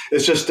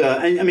 It's just,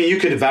 you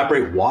could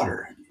evaporate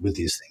water with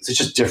these things. It's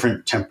just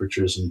different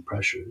temperatures and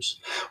pressures.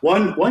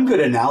 One good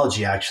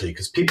analogy, actually,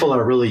 because people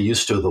are really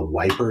used to the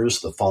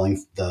wipers, the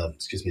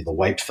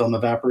wiped film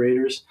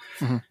evaporators.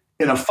 Mm-hmm.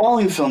 In a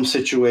falling film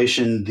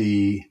situation,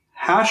 the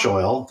hash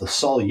oil, the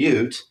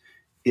solute,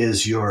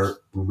 is your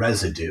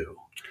residue.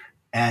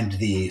 And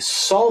the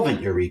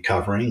solvent you're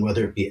recovering,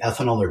 whether it be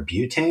ethanol or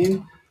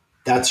butane,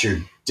 that's your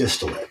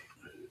distillate.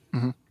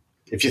 Mm-hmm.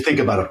 If you think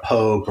about a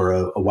pope or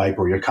a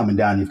wiper, you're coming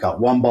down, you've got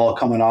one ball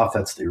coming off,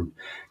 that's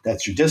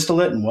your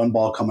distillate, and one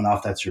ball coming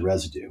off, that's your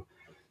residue.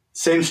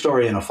 Same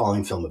story in a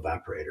falling film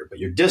evaporator, but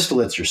your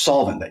distillate's your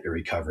solvent that you're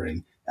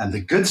recovering, and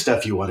the good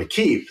stuff you want to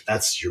keep,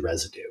 that's your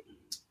residue.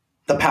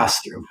 The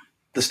pass-through,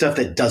 the stuff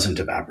that doesn't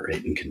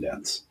evaporate and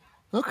condense.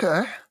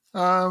 Okay.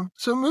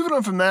 So moving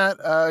on from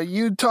that,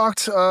 you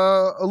talked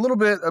a little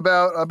bit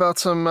about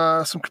some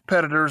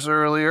competitors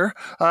earlier.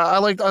 I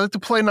like to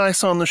play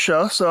nice on the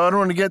show, so I don't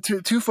want to get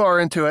too far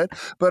into it.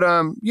 But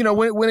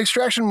when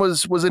extraction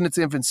was in its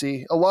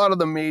infancy, a lot of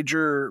the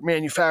major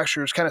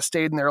manufacturers kind of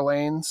stayed in their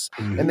lanes,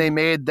 mm-hmm. and they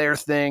made their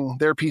thing,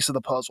 their piece of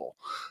the puzzle.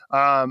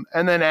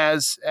 And then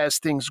as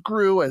things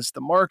grew, as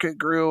the market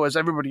grew, as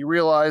everybody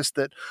realized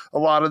that a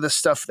lot of this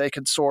stuff they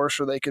could source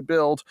or they could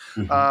build.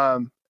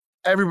 Mm-hmm.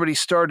 Everybody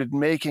started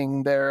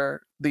making the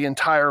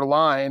entire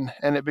line,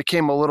 and it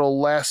became a little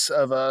less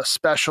of a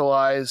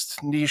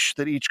specialized niche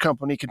that each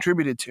company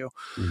contributed to.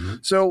 Mm-hmm.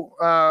 So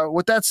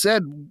with that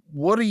said,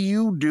 what are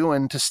you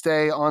doing to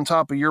stay on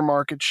top of your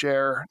market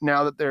share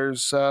now that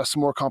there's some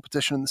more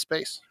competition in the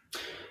space?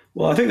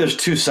 Well, I think there's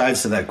two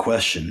sides to that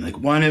question. Like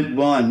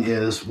one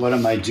is, what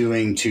am I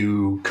doing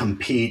to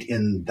compete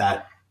in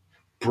that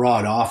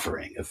broad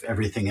offering of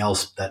everything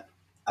else that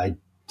I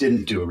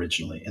didn't do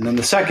originally? And then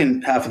the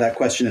second half of that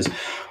question is,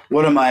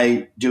 what am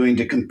I doing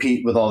to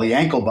compete with all the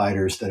ankle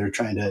biters that are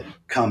trying to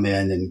come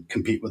in and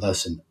compete with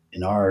us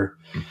in our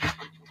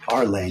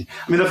lane?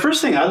 I mean, the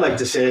first thing I'd like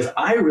to say is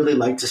I really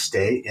like to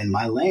stay in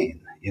my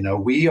lane.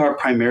 We are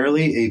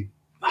primarily a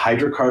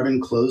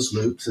hydrocarbon closed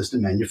loop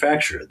system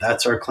manufacturer.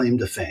 That's our claim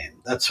to fame.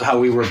 That's how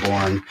we were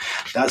born.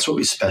 That's what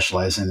we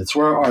specialize in. It's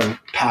where our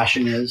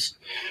passion is.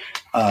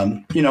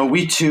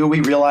 We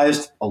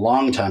realized a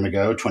long time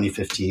ago,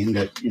 2015,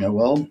 that,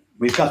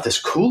 we've got this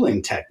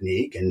cooling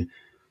technique, and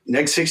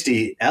Neg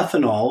 60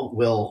 ethanol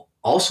will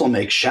also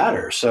make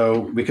shatter.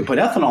 So we could put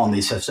ethanol in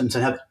these systems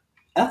and have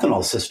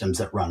ethanol systems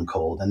that run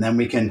cold. And then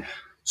we can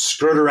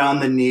skirt around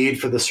the need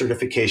for the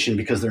certification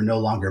because they're no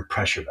longer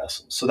pressure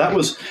vessels. So that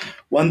was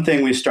one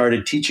thing we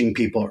started teaching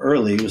people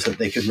early, was that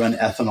they could run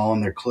ethanol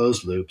in their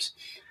closed loops.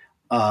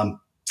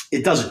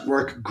 It doesn't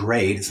work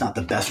great. It's not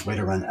the best way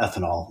to run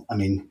ethanol. I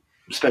mean,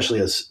 especially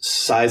as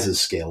sizes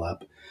scale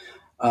up.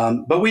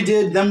 But we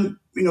did them,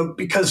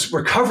 because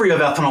recovery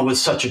of ethanol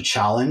was such a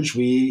challenge,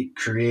 we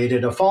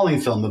created a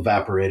falling film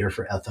evaporator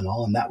for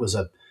ethanol. And that was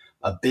a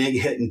big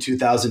hit in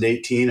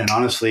 2018. And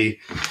honestly,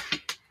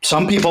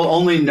 some people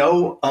only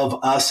know of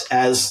us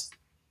as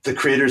the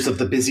creators of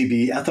the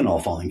Bizzybee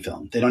ethanol falling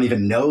film. They don't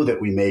even know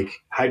that we make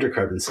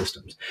hydrocarbon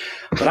systems.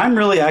 But I'm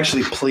really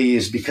actually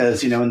pleased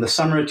because, in the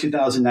summer of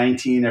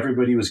 2019,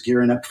 everybody was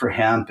gearing up for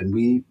hemp, and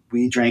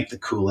we drank the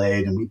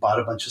Kool-Aid, and we bought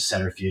a bunch of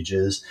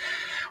centrifuges.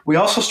 We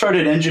also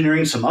started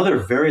engineering some other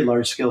very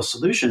large-scale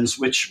solutions,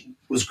 which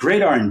was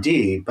great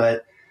R&D,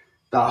 but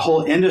the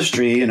whole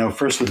industry,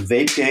 first with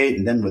VapeGate,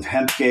 and then with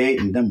HempGate,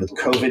 and then with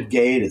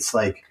COVIDGate, it's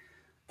like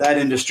that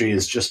industry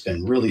has just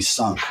been really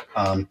sunk.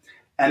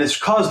 And it's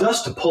caused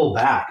us to pull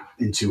back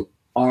into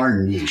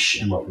our niche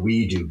and what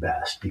we do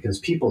best, because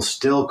people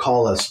still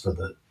call us for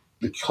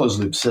the closed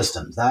loop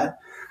systems. That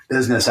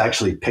business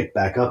actually picked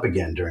back up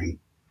again during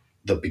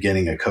the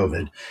beginning of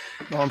COVID.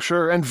 Well, I'm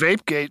sure. And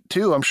VapeGate,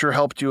 too, I'm sure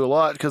helped you a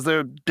lot, because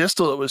their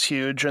distillate was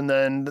huge. And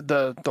then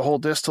the whole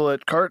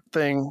distillate cart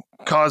thing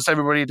caused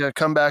everybody to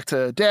come back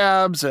to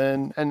dabs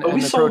and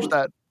approach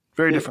that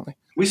very differently.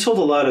 We sold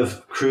a lot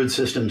of crude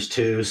systems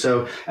too.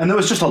 And there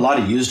was just a lot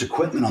of used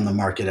equipment on the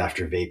market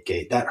after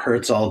VapeGate. That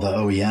hurts all the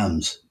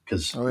OEMs,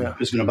 because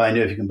who's going to buy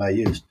new if you can buy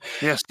used?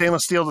 Yeah,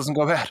 stainless steel doesn't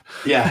go bad.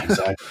 Yeah,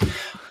 exactly.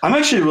 I'm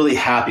actually really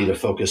happy to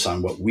focus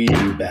on what we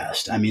do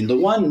best. I mean, the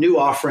one new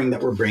offering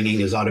that we're bringing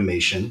is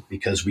automation,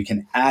 because we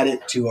can add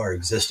it to our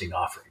existing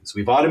offerings.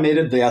 We've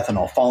automated the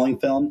ethanol falling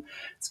film.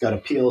 It's got a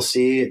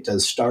PLC. It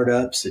does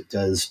startups. It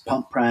does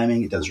pump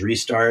priming. It does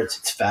restarts.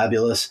 It's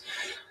fabulous.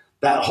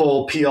 That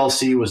whole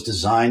PLC was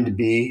designed to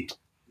be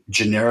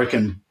generic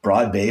and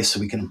broad-based, so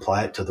we can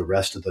apply it to the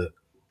rest of the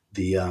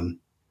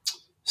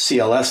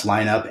CLS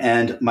lineup.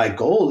 And my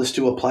goal is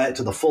to apply it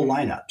to the full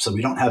lineup, so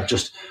we don't have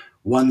just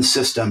one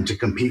system to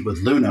compete with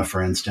Luna,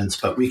 for instance,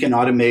 but we can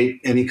automate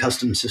any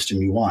custom system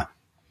you want.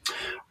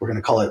 We're going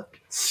to call it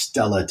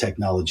Stella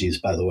Technologies,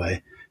 by the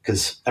way,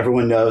 because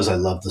everyone knows I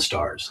love the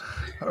stars.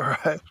 All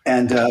right.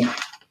 And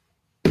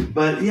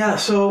but yeah,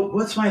 so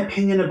what's my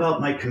opinion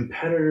about my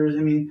competitors?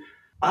 I mean,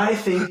 I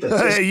think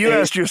that you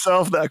asked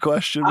yourself that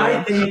question.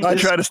 Man. I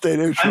try to stay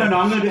neutral. I don't know.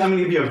 I'm going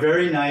to give you a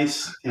very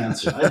nice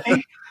answer.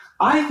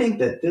 I think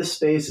that this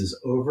space is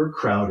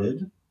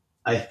overcrowded.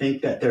 I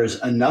think that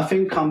there's enough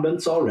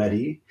incumbents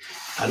already.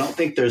 I don't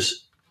think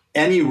there's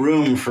any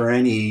room for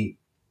any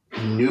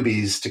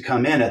newbies to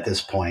come in at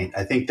this point.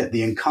 I think that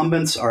the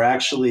incumbents are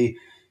actually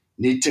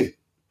need to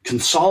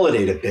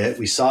consolidate a bit.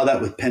 We saw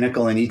that with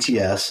Pinnacle and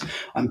ETS.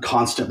 I'm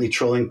constantly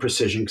trolling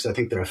Precision because I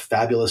think they're a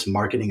fabulous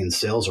marketing and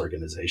sales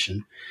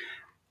organization.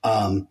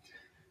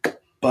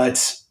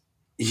 But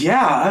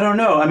yeah, I don't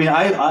know. I mean,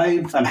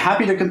 I'm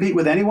happy to compete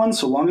with anyone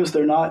so long as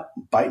they're not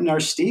biting our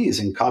stees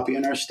and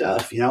copying our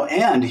stuff,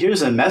 And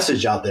here's a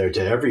message out there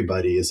to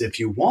everybody is if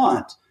you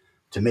want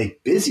to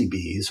make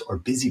Bizzybees or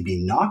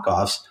Bizzybee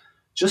knockoffs,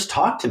 just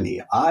talk to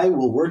me. I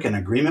will work an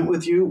agreement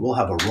with you. We'll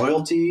have a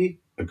royalty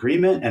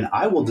agreement and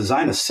I will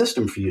design a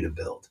system for you to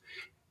build.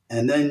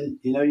 And then,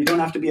 you don't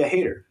have to be a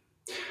hater.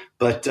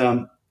 But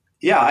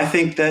I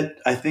think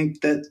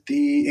that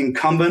the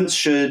incumbents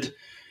should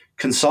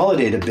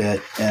consolidate a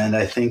bit. And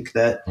I think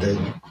that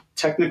the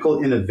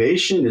technical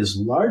innovation is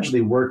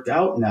largely worked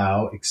out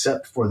now,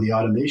 except for the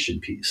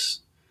automation piece.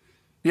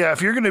 Yeah,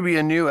 if you're going to be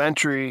a new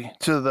entry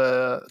to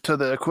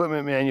the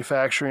equipment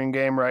manufacturing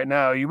game right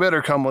now, you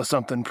better come with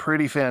something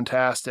pretty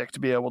fantastic to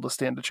be able to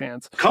stand a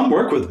chance. Come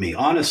work with me,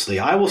 honestly.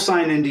 I will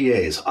sign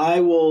NDAs. I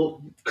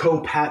will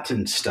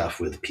co-patent stuff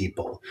with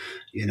people.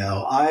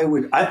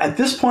 At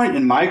this point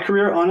in my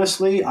career,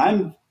 honestly,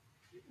 I'm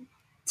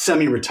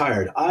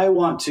semi-retired. I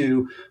want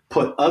to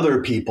put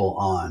other people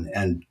on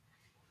and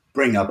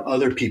bring up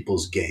other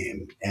people's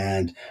game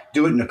and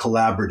do it in a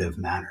collaborative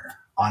manner,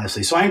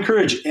 honestly. So I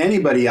encourage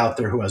anybody out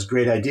there who has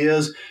great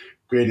ideas,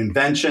 great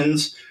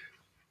inventions,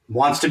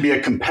 wants to be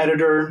a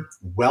competitor,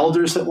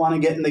 welders that want to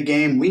get in the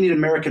game. We need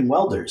American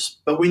welders,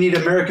 but we need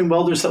American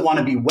welders that want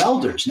to be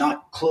welders,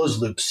 not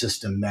closed loop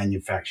system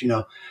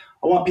manufacturers.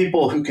 I want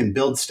people who can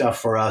build stuff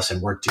for us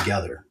and work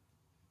together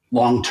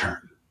long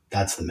term.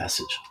 That's the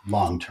message,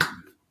 long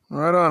term.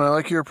 Right on. I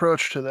like your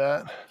approach to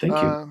that. Thank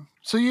you.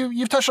 So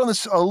you've touched on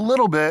this a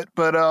little bit,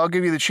 but I'll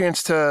give you the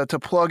chance to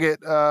plug it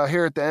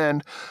here at the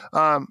end.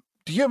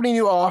 Do you have any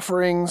new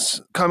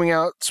offerings coming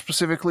out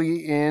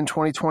specifically in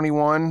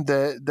 2021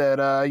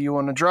 that you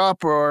want to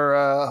drop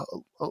or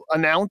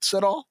announce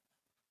at all?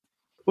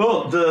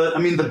 Well,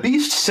 the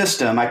Beast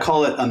system, I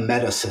call it a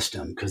meta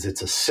system because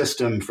it's a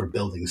system for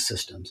building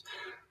systems.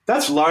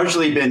 That's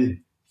largely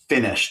been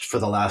finished for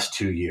the last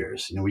 2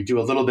 years. We do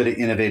a little bit of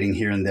innovating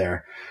here and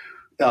there.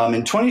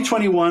 In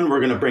 2021, we're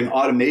going to bring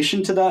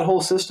automation to that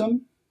whole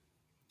system.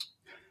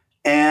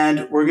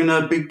 And we're going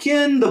to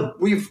begin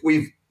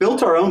we've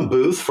built our own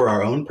booth for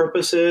our own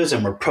purposes,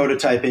 and we're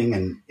prototyping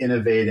and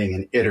innovating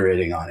and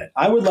iterating on it.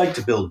 I would like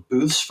to build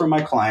booths for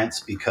my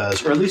clients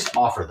or at least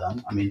offer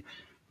them. I mean,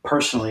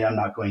 personally, I'm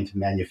not going to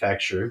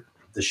manufacture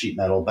the sheet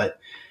metal, but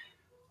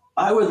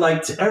I would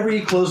like to,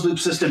 every closed loop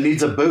system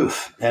needs a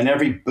booth and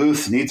every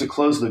booth needs a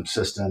closed loop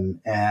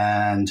system.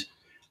 And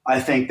I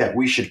think that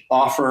we should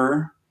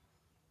offer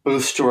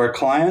booths to our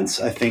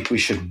clients. I think we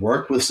should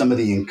work with some of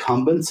the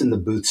incumbents in the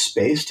booth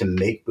space to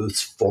make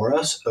booths for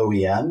us,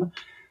 OEM,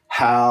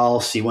 HAL,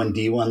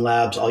 C1D1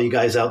 Labs, all you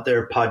guys out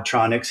there,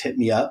 Podtronics, hit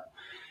me up.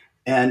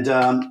 And,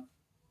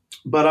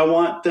 but I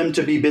want them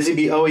to be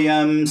Bizzybee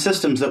OEM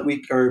systems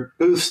or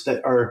booths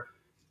that are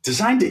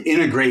designed to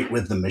integrate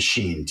with the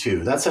machine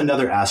too. That's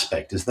another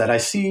aspect is that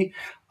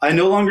I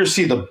no longer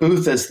see the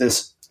booth as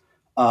this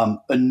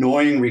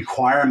annoying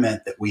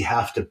requirement that we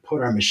have to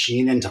put our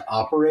machine in to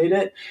operate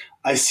it.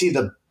 I see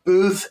the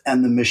booth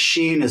and the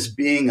machine as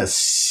being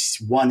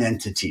one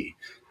entity,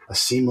 a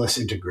seamless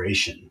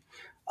integration.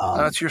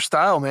 That's your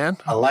style, man.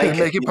 I like it.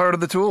 Make it part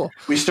of the tool.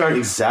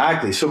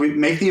 Exactly. So we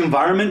make the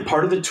environment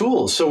part of the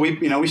tool. So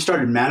we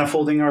started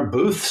manifolding our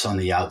booths on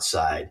the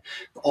outside,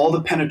 all the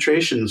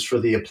penetrations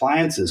for the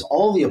appliances,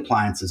 all the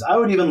appliances. I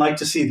would even like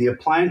to see the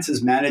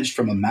appliances managed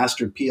from a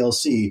master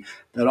PLC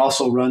that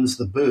also runs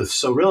the booth.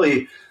 So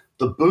really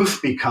the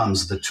booth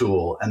becomes the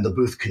tool and the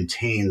booth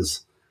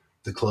contains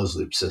the closed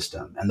loop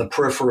system, and the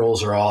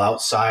peripherals are all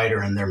outside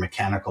or in their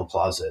mechanical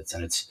closets.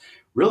 And it's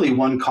really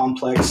one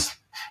complex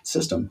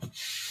system.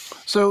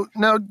 So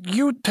now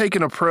you take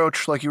an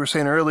approach, like you were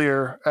saying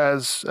earlier,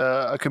 as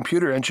a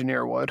computer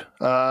engineer would,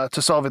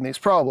 to solving these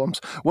problems.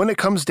 When it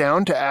comes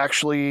down to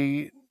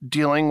actually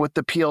dealing with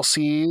the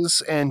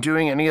PLCs and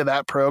doing any of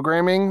that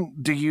programming,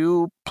 do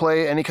you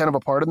play any kind of a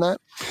part in that?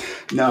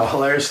 No,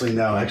 hilariously,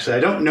 no. Actually, I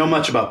don't know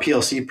much about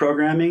PLC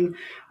programming.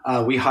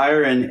 We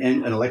hire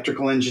an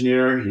electrical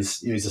engineer.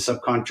 He's a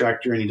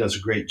subcontractor and he does a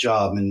great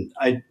job. And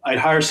I'd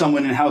hire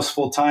someone in-house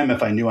full-time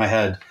if I knew I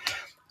had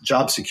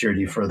job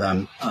security for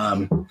them.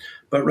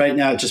 But right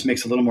now it just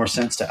makes a little more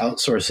sense to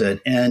outsource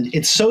it. And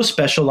it's so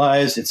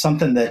specialized. It's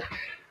something that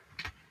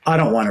I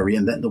don't want to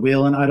reinvent the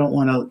wheel, and I don't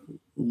want to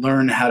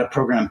learn how to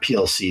program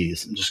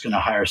PLCs. I'm just going to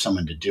hire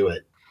someone to do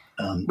it.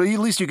 But at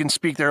least you can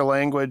speak their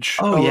language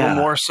little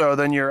more so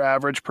than your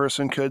average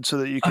person could, so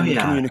that you can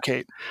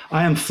communicate.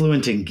 I am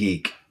fluent in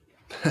geek.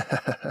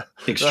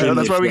 Extremely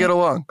That's why we get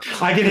along.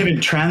 I can even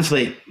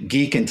translate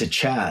geek into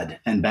Chad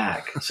and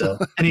back. So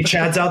any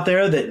Chads out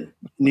there that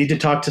need to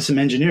talk to some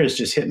engineers,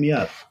 just hit me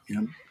up.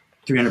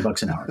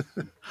 $300 an hour.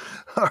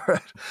 All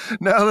right.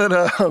 Now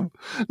that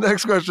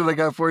next question I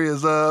got for you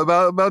is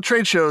about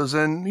trade shows,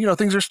 and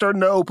things are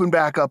starting to open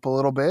back up a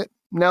little bit.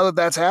 Now that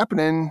that's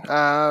happening,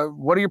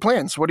 what are your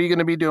plans? What are you going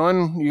to be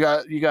doing?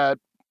 You got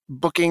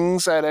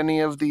bookings at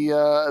any of the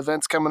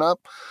events coming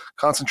up?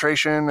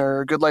 Concentration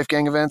or Good Life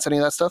Gang events? Any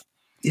of that stuff?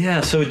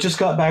 Yeah, so we just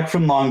got back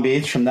from Long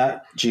Beach from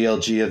that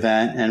GLG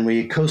event, and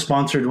we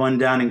co-sponsored one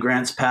down in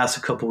Grants Pass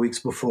a couple weeks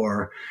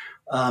before.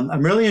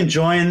 I'm really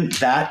enjoying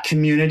that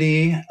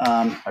community.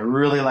 I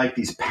really like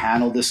these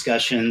panel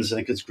discussions. I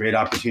think it's a great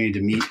opportunity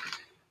to meet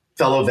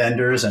fellow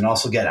vendors and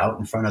also get out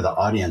in front of the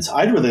audience.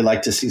 I'd really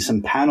like to see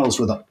some panels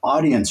where the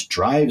audience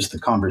drives the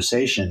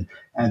conversation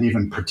and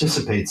even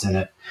participates in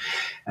it.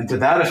 And to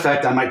that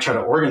effect, I might try to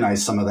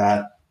organize some of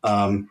that.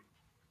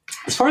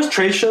 As far as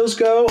trade shows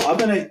go,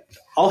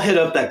 I'll hit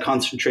up that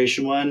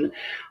concentration one.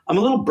 I'm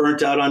a little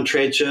burnt out on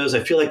trade shows. I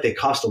feel like they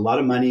cost a lot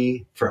of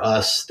money for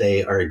us.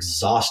 They are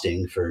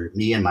exhausting for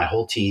me and my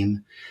whole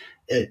team.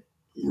 It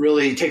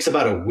really takes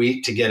about a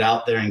week to get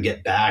out there and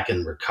get back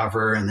and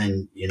recover. And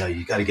then,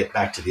 you got to get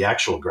back to the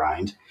actual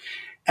grind.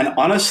 And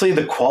honestly,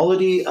 the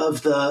quality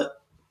of the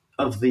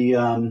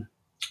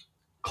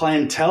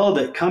clientele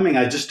that coming,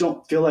 I just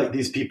don't feel like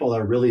these people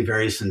are really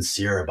very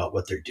sincere about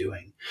what they're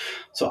doing.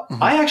 So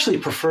I actually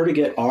prefer to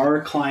get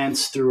our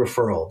clients through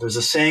referral. There's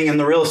a saying in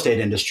the real estate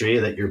industry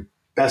that your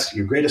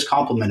greatest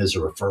compliment is a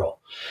referral.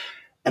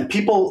 And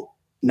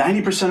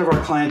 90% of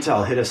our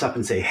clientele hit us up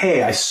and say,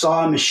 hey, I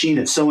saw a machine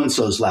at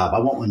so-and-so's lab. I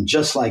want one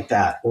just like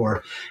that.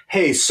 Or,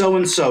 hey,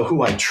 so-and-so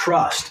who I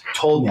trust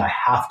told me I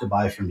have to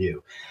buy from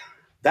you.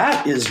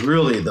 That is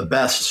really the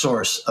best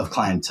source of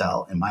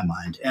clientele in my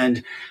mind.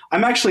 And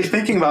I'm actually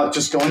thinking about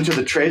just going to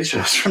the trade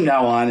shows from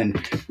now on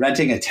and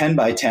renting a 10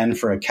 by 10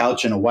 for a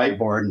couch and a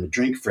whiteboard and a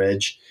drink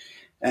fridge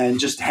and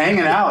just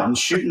hanging out and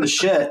shooting the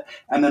shit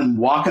and then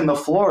walking the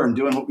floor and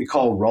doing what we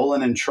call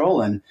rolling and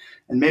trolling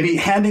and maybe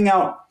handing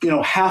out,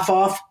 half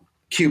off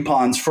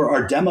coupons for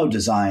our demo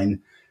design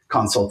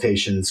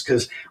consultations.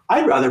 Because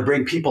I'd rather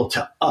bring people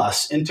to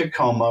us in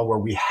Tacoma where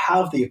we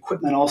have the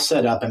equipment all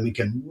set up and we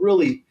can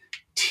really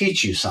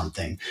teach you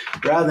something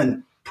rather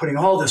than putting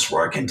all this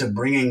work into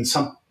bringing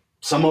some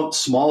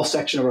small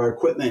section of our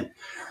equipment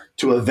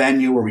to a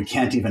venue where we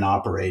can't even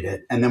operate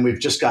it. And then we've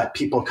just got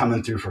people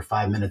coming through for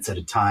 5 minutes at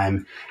a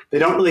time. They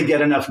don't really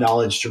get enough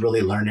knowledge to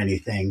really learn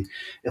anything.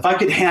 If I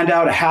could hand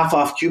out a half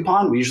off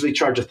coupon, we usually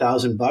charge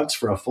 $1,000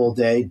 for a full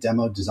day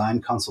demo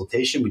design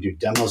consultation. We do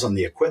demos on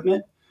the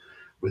equipment.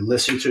 We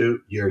listen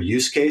to your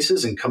use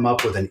cases and come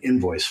up with an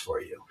invoice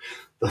for you.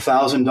 The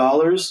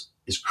 $1,000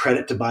 is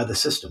credit to buy the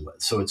system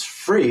with. So it's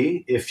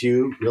free if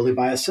you really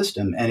buy a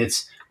system, and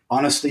it's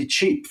honestly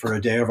cheap for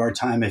a day of our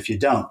time if you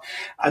don't.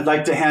 I'd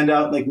like to hand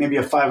out like maybe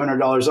a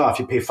 $500 off.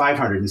 You pay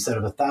 $500 instead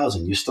of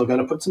 $1,000. You still got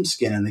to put some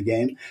skin in the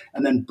game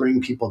and then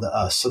bring people to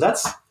us. So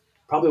that's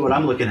probably what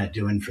I'm looking at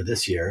doing for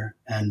this year.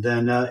 And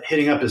then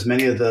hitting up as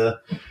many of the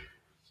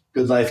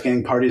Good Life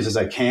Gang parties as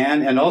I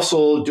can, and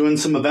also doing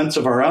some events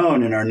of our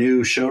own in our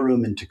new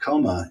showroom in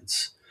Tacoma.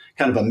 It's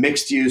kind of a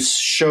mixed use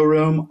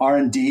showroom,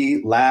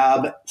 R&D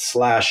lab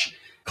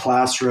 /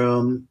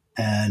 classroom,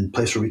 and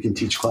place where we can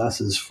teach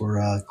classes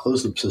for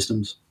closed loop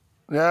systems.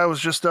 Yeah, I was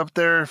just up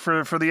there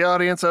for the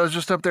audience. I was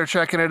just up there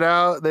checking it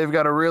out. They've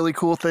got a really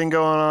cool thing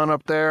going on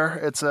up there.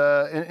 It's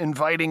an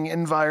inviting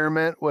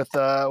environment with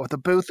a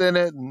booth in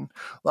it and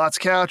lots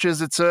of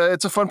couches. It's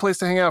a fun place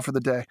to hang out for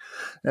the day,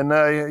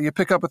 and you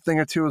pick up a thing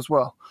or two as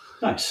well.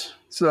 Nice.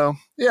 So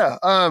yeah,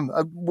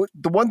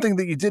 the one thing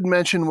that you did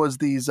mention was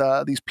these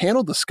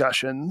panel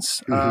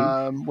discussions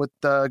with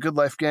Good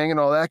Life Gang and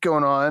all that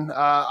going on.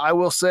 I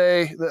will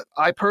say that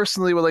I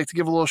personally would like to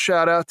give a little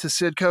shout out to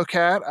Sidco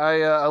Cat.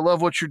 I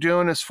love what you're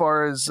doing as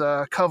far as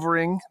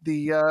covering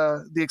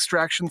the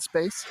extraction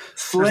space.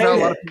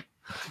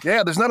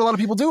 There's not a lot of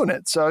people doing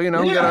it, so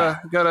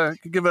gotta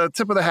give a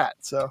tip of the hat.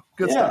 So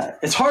good stuff.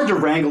 It's hard to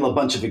wrangle a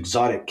bunch of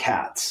exotic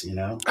cats,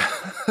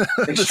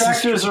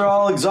 Extractors are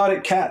all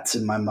exotic cats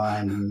in my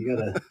mind, and you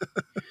gotta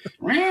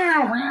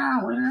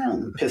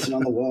pissing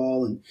on the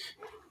wall and.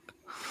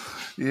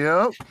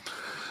 Yep.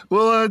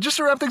 Well, just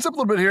to wrap things up a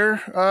little bit here,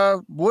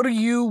 what are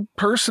you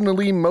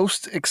personally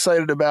most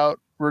excited about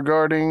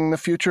regarding the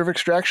future of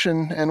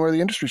extraction and where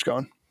the industry's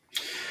going?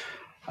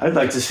 I'd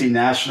like to see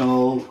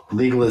national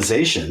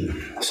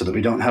legalization so that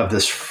we don't have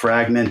this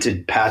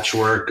fragmented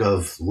patchwork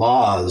of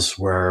laws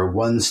where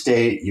one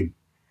state you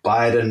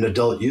buy it at an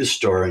adult use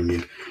store and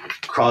you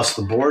cross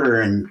the border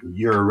and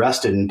you're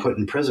arrested and put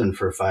in prison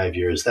for 5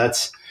 years.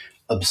 That's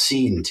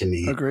obscene to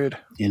me. Agreed.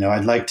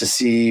 I'd like to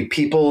see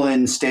people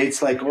in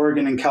states like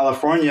Oregon and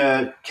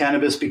California,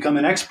 cannabis become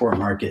an export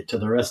market to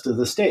the rest of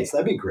the states.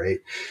 That'd be great.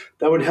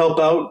 That would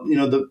help out,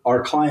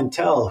 our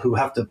clientele who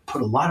have to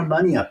put a lot of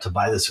money up to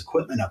buy this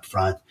equipment up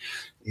front.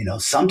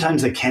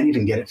 Sometimes they can't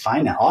even get it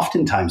financed.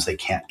 Oftentimes they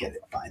can't get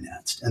it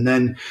financed. And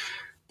then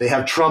they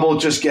have trouble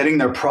just getting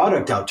their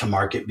product out to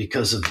market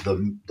because of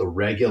the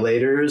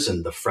regulators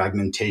and the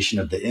fragmentation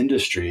of the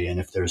industry. And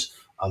if there's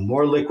a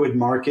more liquid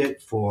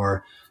market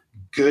for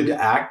good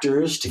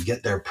actors to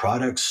get their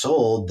products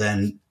sold,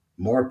 then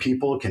more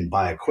people can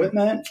buy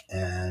equipment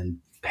and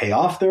pay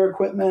off their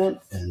equipment,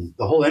 and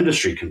the whole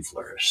industry can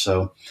flourish.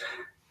 So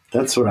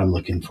that's what I'm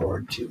looking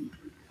forward to.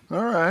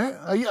 All right.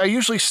 I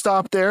usually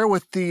stop there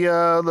with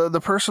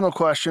the personal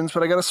questions,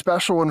 but I got a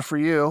special one for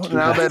you.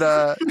 Now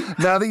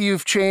that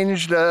you've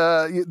changed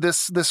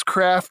this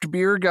craft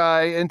beer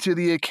guy into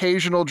the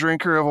occasional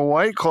drinker of a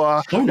White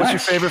Claw,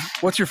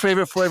 what's your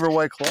favorite flavor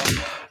White Claw?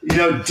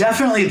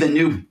 Definitely the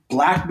new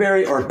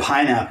blackberry or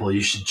pineapple.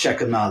 You should check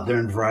them out. They're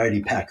in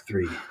variety pack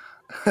 3.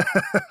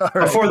 Right.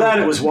 Before that,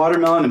 it was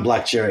watermelon and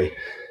black cherry.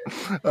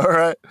 All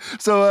right.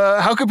 So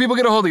how can people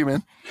get a hold of you,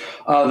 man?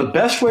 The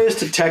best way is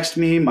to text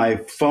me. My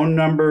phone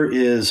number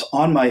is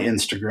on my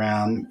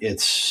Instagram.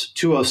 It's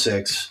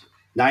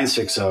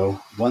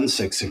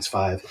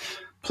 206-960-1665.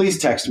 Please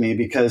text me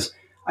because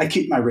I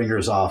keep my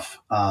ringers off.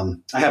 I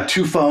have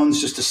 2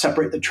 phones just to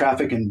separate the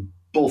traffic, and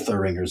both the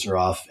ringers are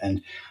off.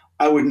 And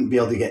I wouldn't be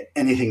able to get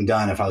anything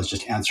done if I was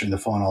just answering the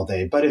phone all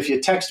day. But if you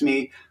text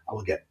me, I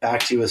will get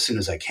back to you as soon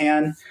as I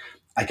can.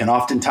 I can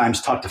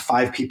oftentimes talk to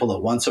 5 people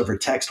at once over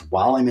text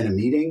while I'm in a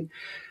meeting.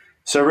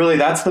 So really,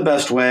 that's the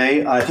best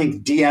way. I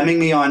think DMing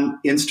me on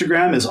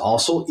Instagram is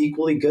also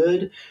equally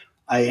good.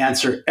 I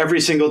answer every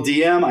single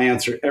DM. I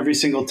answer every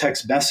single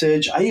text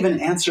message. I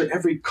even answer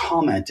every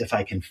comment if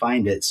I can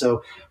find it.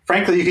 So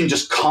frankly, you can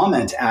just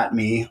comment at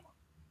me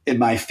in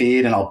my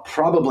feed and I'll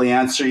probably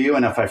answer you.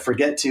 And if I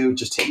forget to,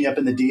 just hit me up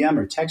in the DM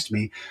or text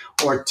me,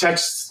 or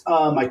text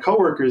my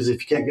coworkers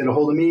if you can't get a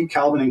hold of me.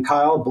 Calvin and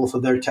Kyle, both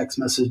of their text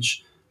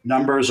message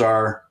numbers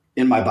are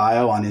in my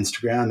bio on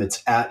Instagram.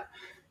 It's at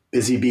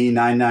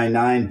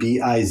Bizzybee999,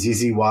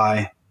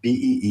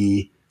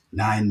 BIZZYBEE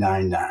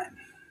 999.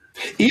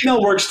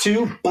 Email works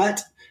too,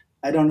 but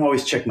I don't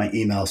always check my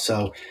email.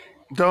 So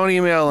don't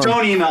email them.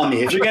 Don't email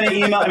me. If you're going to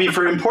email me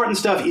for important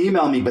stuff,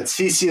 email me, but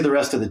CC the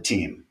rest of the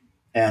team.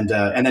 And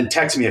then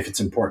text me if it's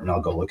important.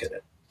 I'll go look at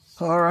it.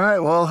 All right.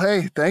 Well,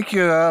 hey, thank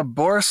you,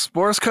 Boris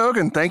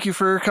Kogon. Thank you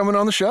for coming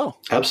on the show.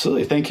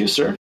 Absolutely. Thank you,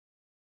 sir.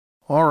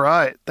 All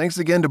right. Thanks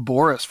again to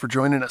Boris for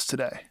joining us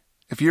today.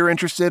 If you're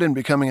interested in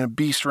becoming a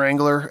beast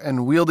wrangler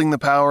and wielding the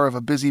power of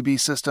a Bizzybee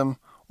system,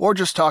 or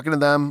just talking to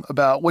them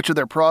about which of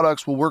their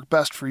products will work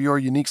best for your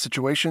unique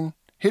situation,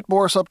 hit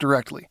Boris up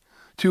directly,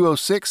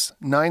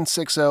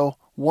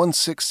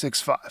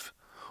 206-960-1665,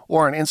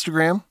 or on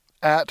Instagram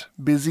at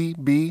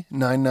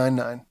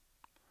Bizzybee999.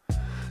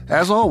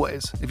 As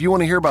always, if you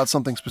want to hear about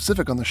something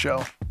specific on the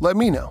show, let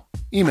me know.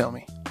 Email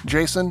me,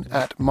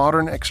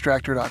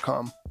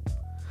 jason@modernextractor.com.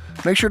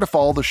 Make sure to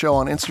follow the show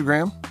on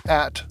Instagram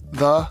at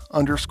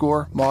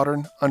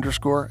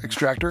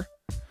 _modern_extractor.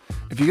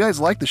 If you guys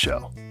like the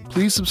show,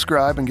 please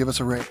subscribe and give us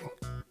a rating.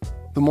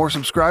 The more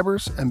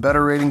subscribers and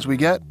better ratings we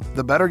get,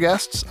 the better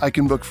guests I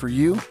can book for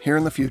you here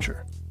in the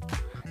future.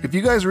 If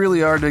you guys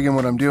really are digging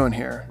what I'm doing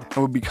here and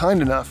would be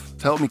kind enough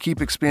to help me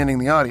keep expanding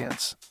the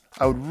audience,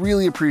 I would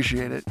really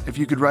appreciate it if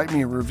you could write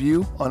me a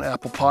review on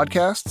Apple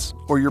Podcasts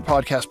or your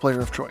podcast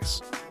player of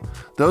choice.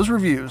 Those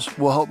reviews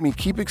will help me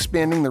keep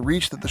expanding the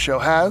reach that the show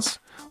has,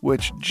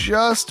 which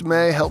just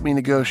may help me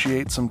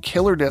negotiate some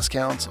killer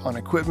discounts on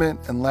equipment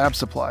and lab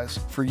supplies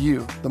for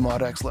you, the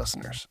ModX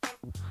listeners.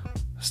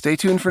 Stay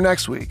tuned for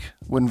next week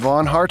when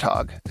Vaughn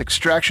Hartog,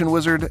 extraction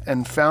wizard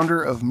and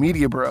founder of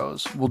Media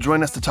Bros, will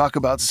join us to talk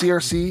about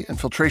CRC and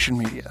filtration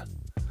media.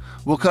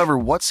 We'll cover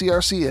what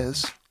CRC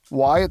is,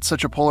 why it's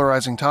such a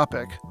polarizing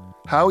topic,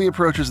 how he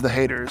approaches the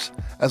haters,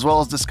 as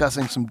well as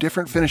discussing some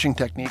different finishing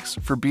techniques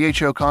for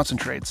BHO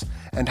concentrates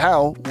and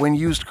how, when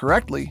used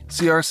correctly,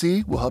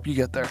 CRC will help you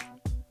get there.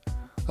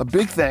 A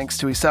big thanks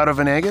to Isado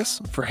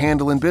Venegas for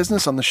handling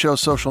business on the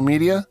show's social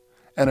media,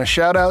 and a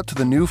shout out to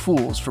the New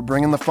Fools for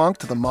bringing the funk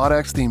to the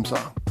ModX theme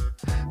song.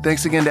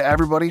 Thanks again to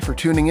everybody for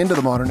tuning into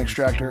The Modern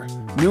Extractor.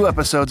 New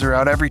episodes are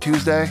out every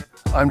Tuesday.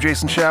 I'm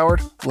Jason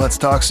Showard. Let's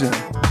talk soon.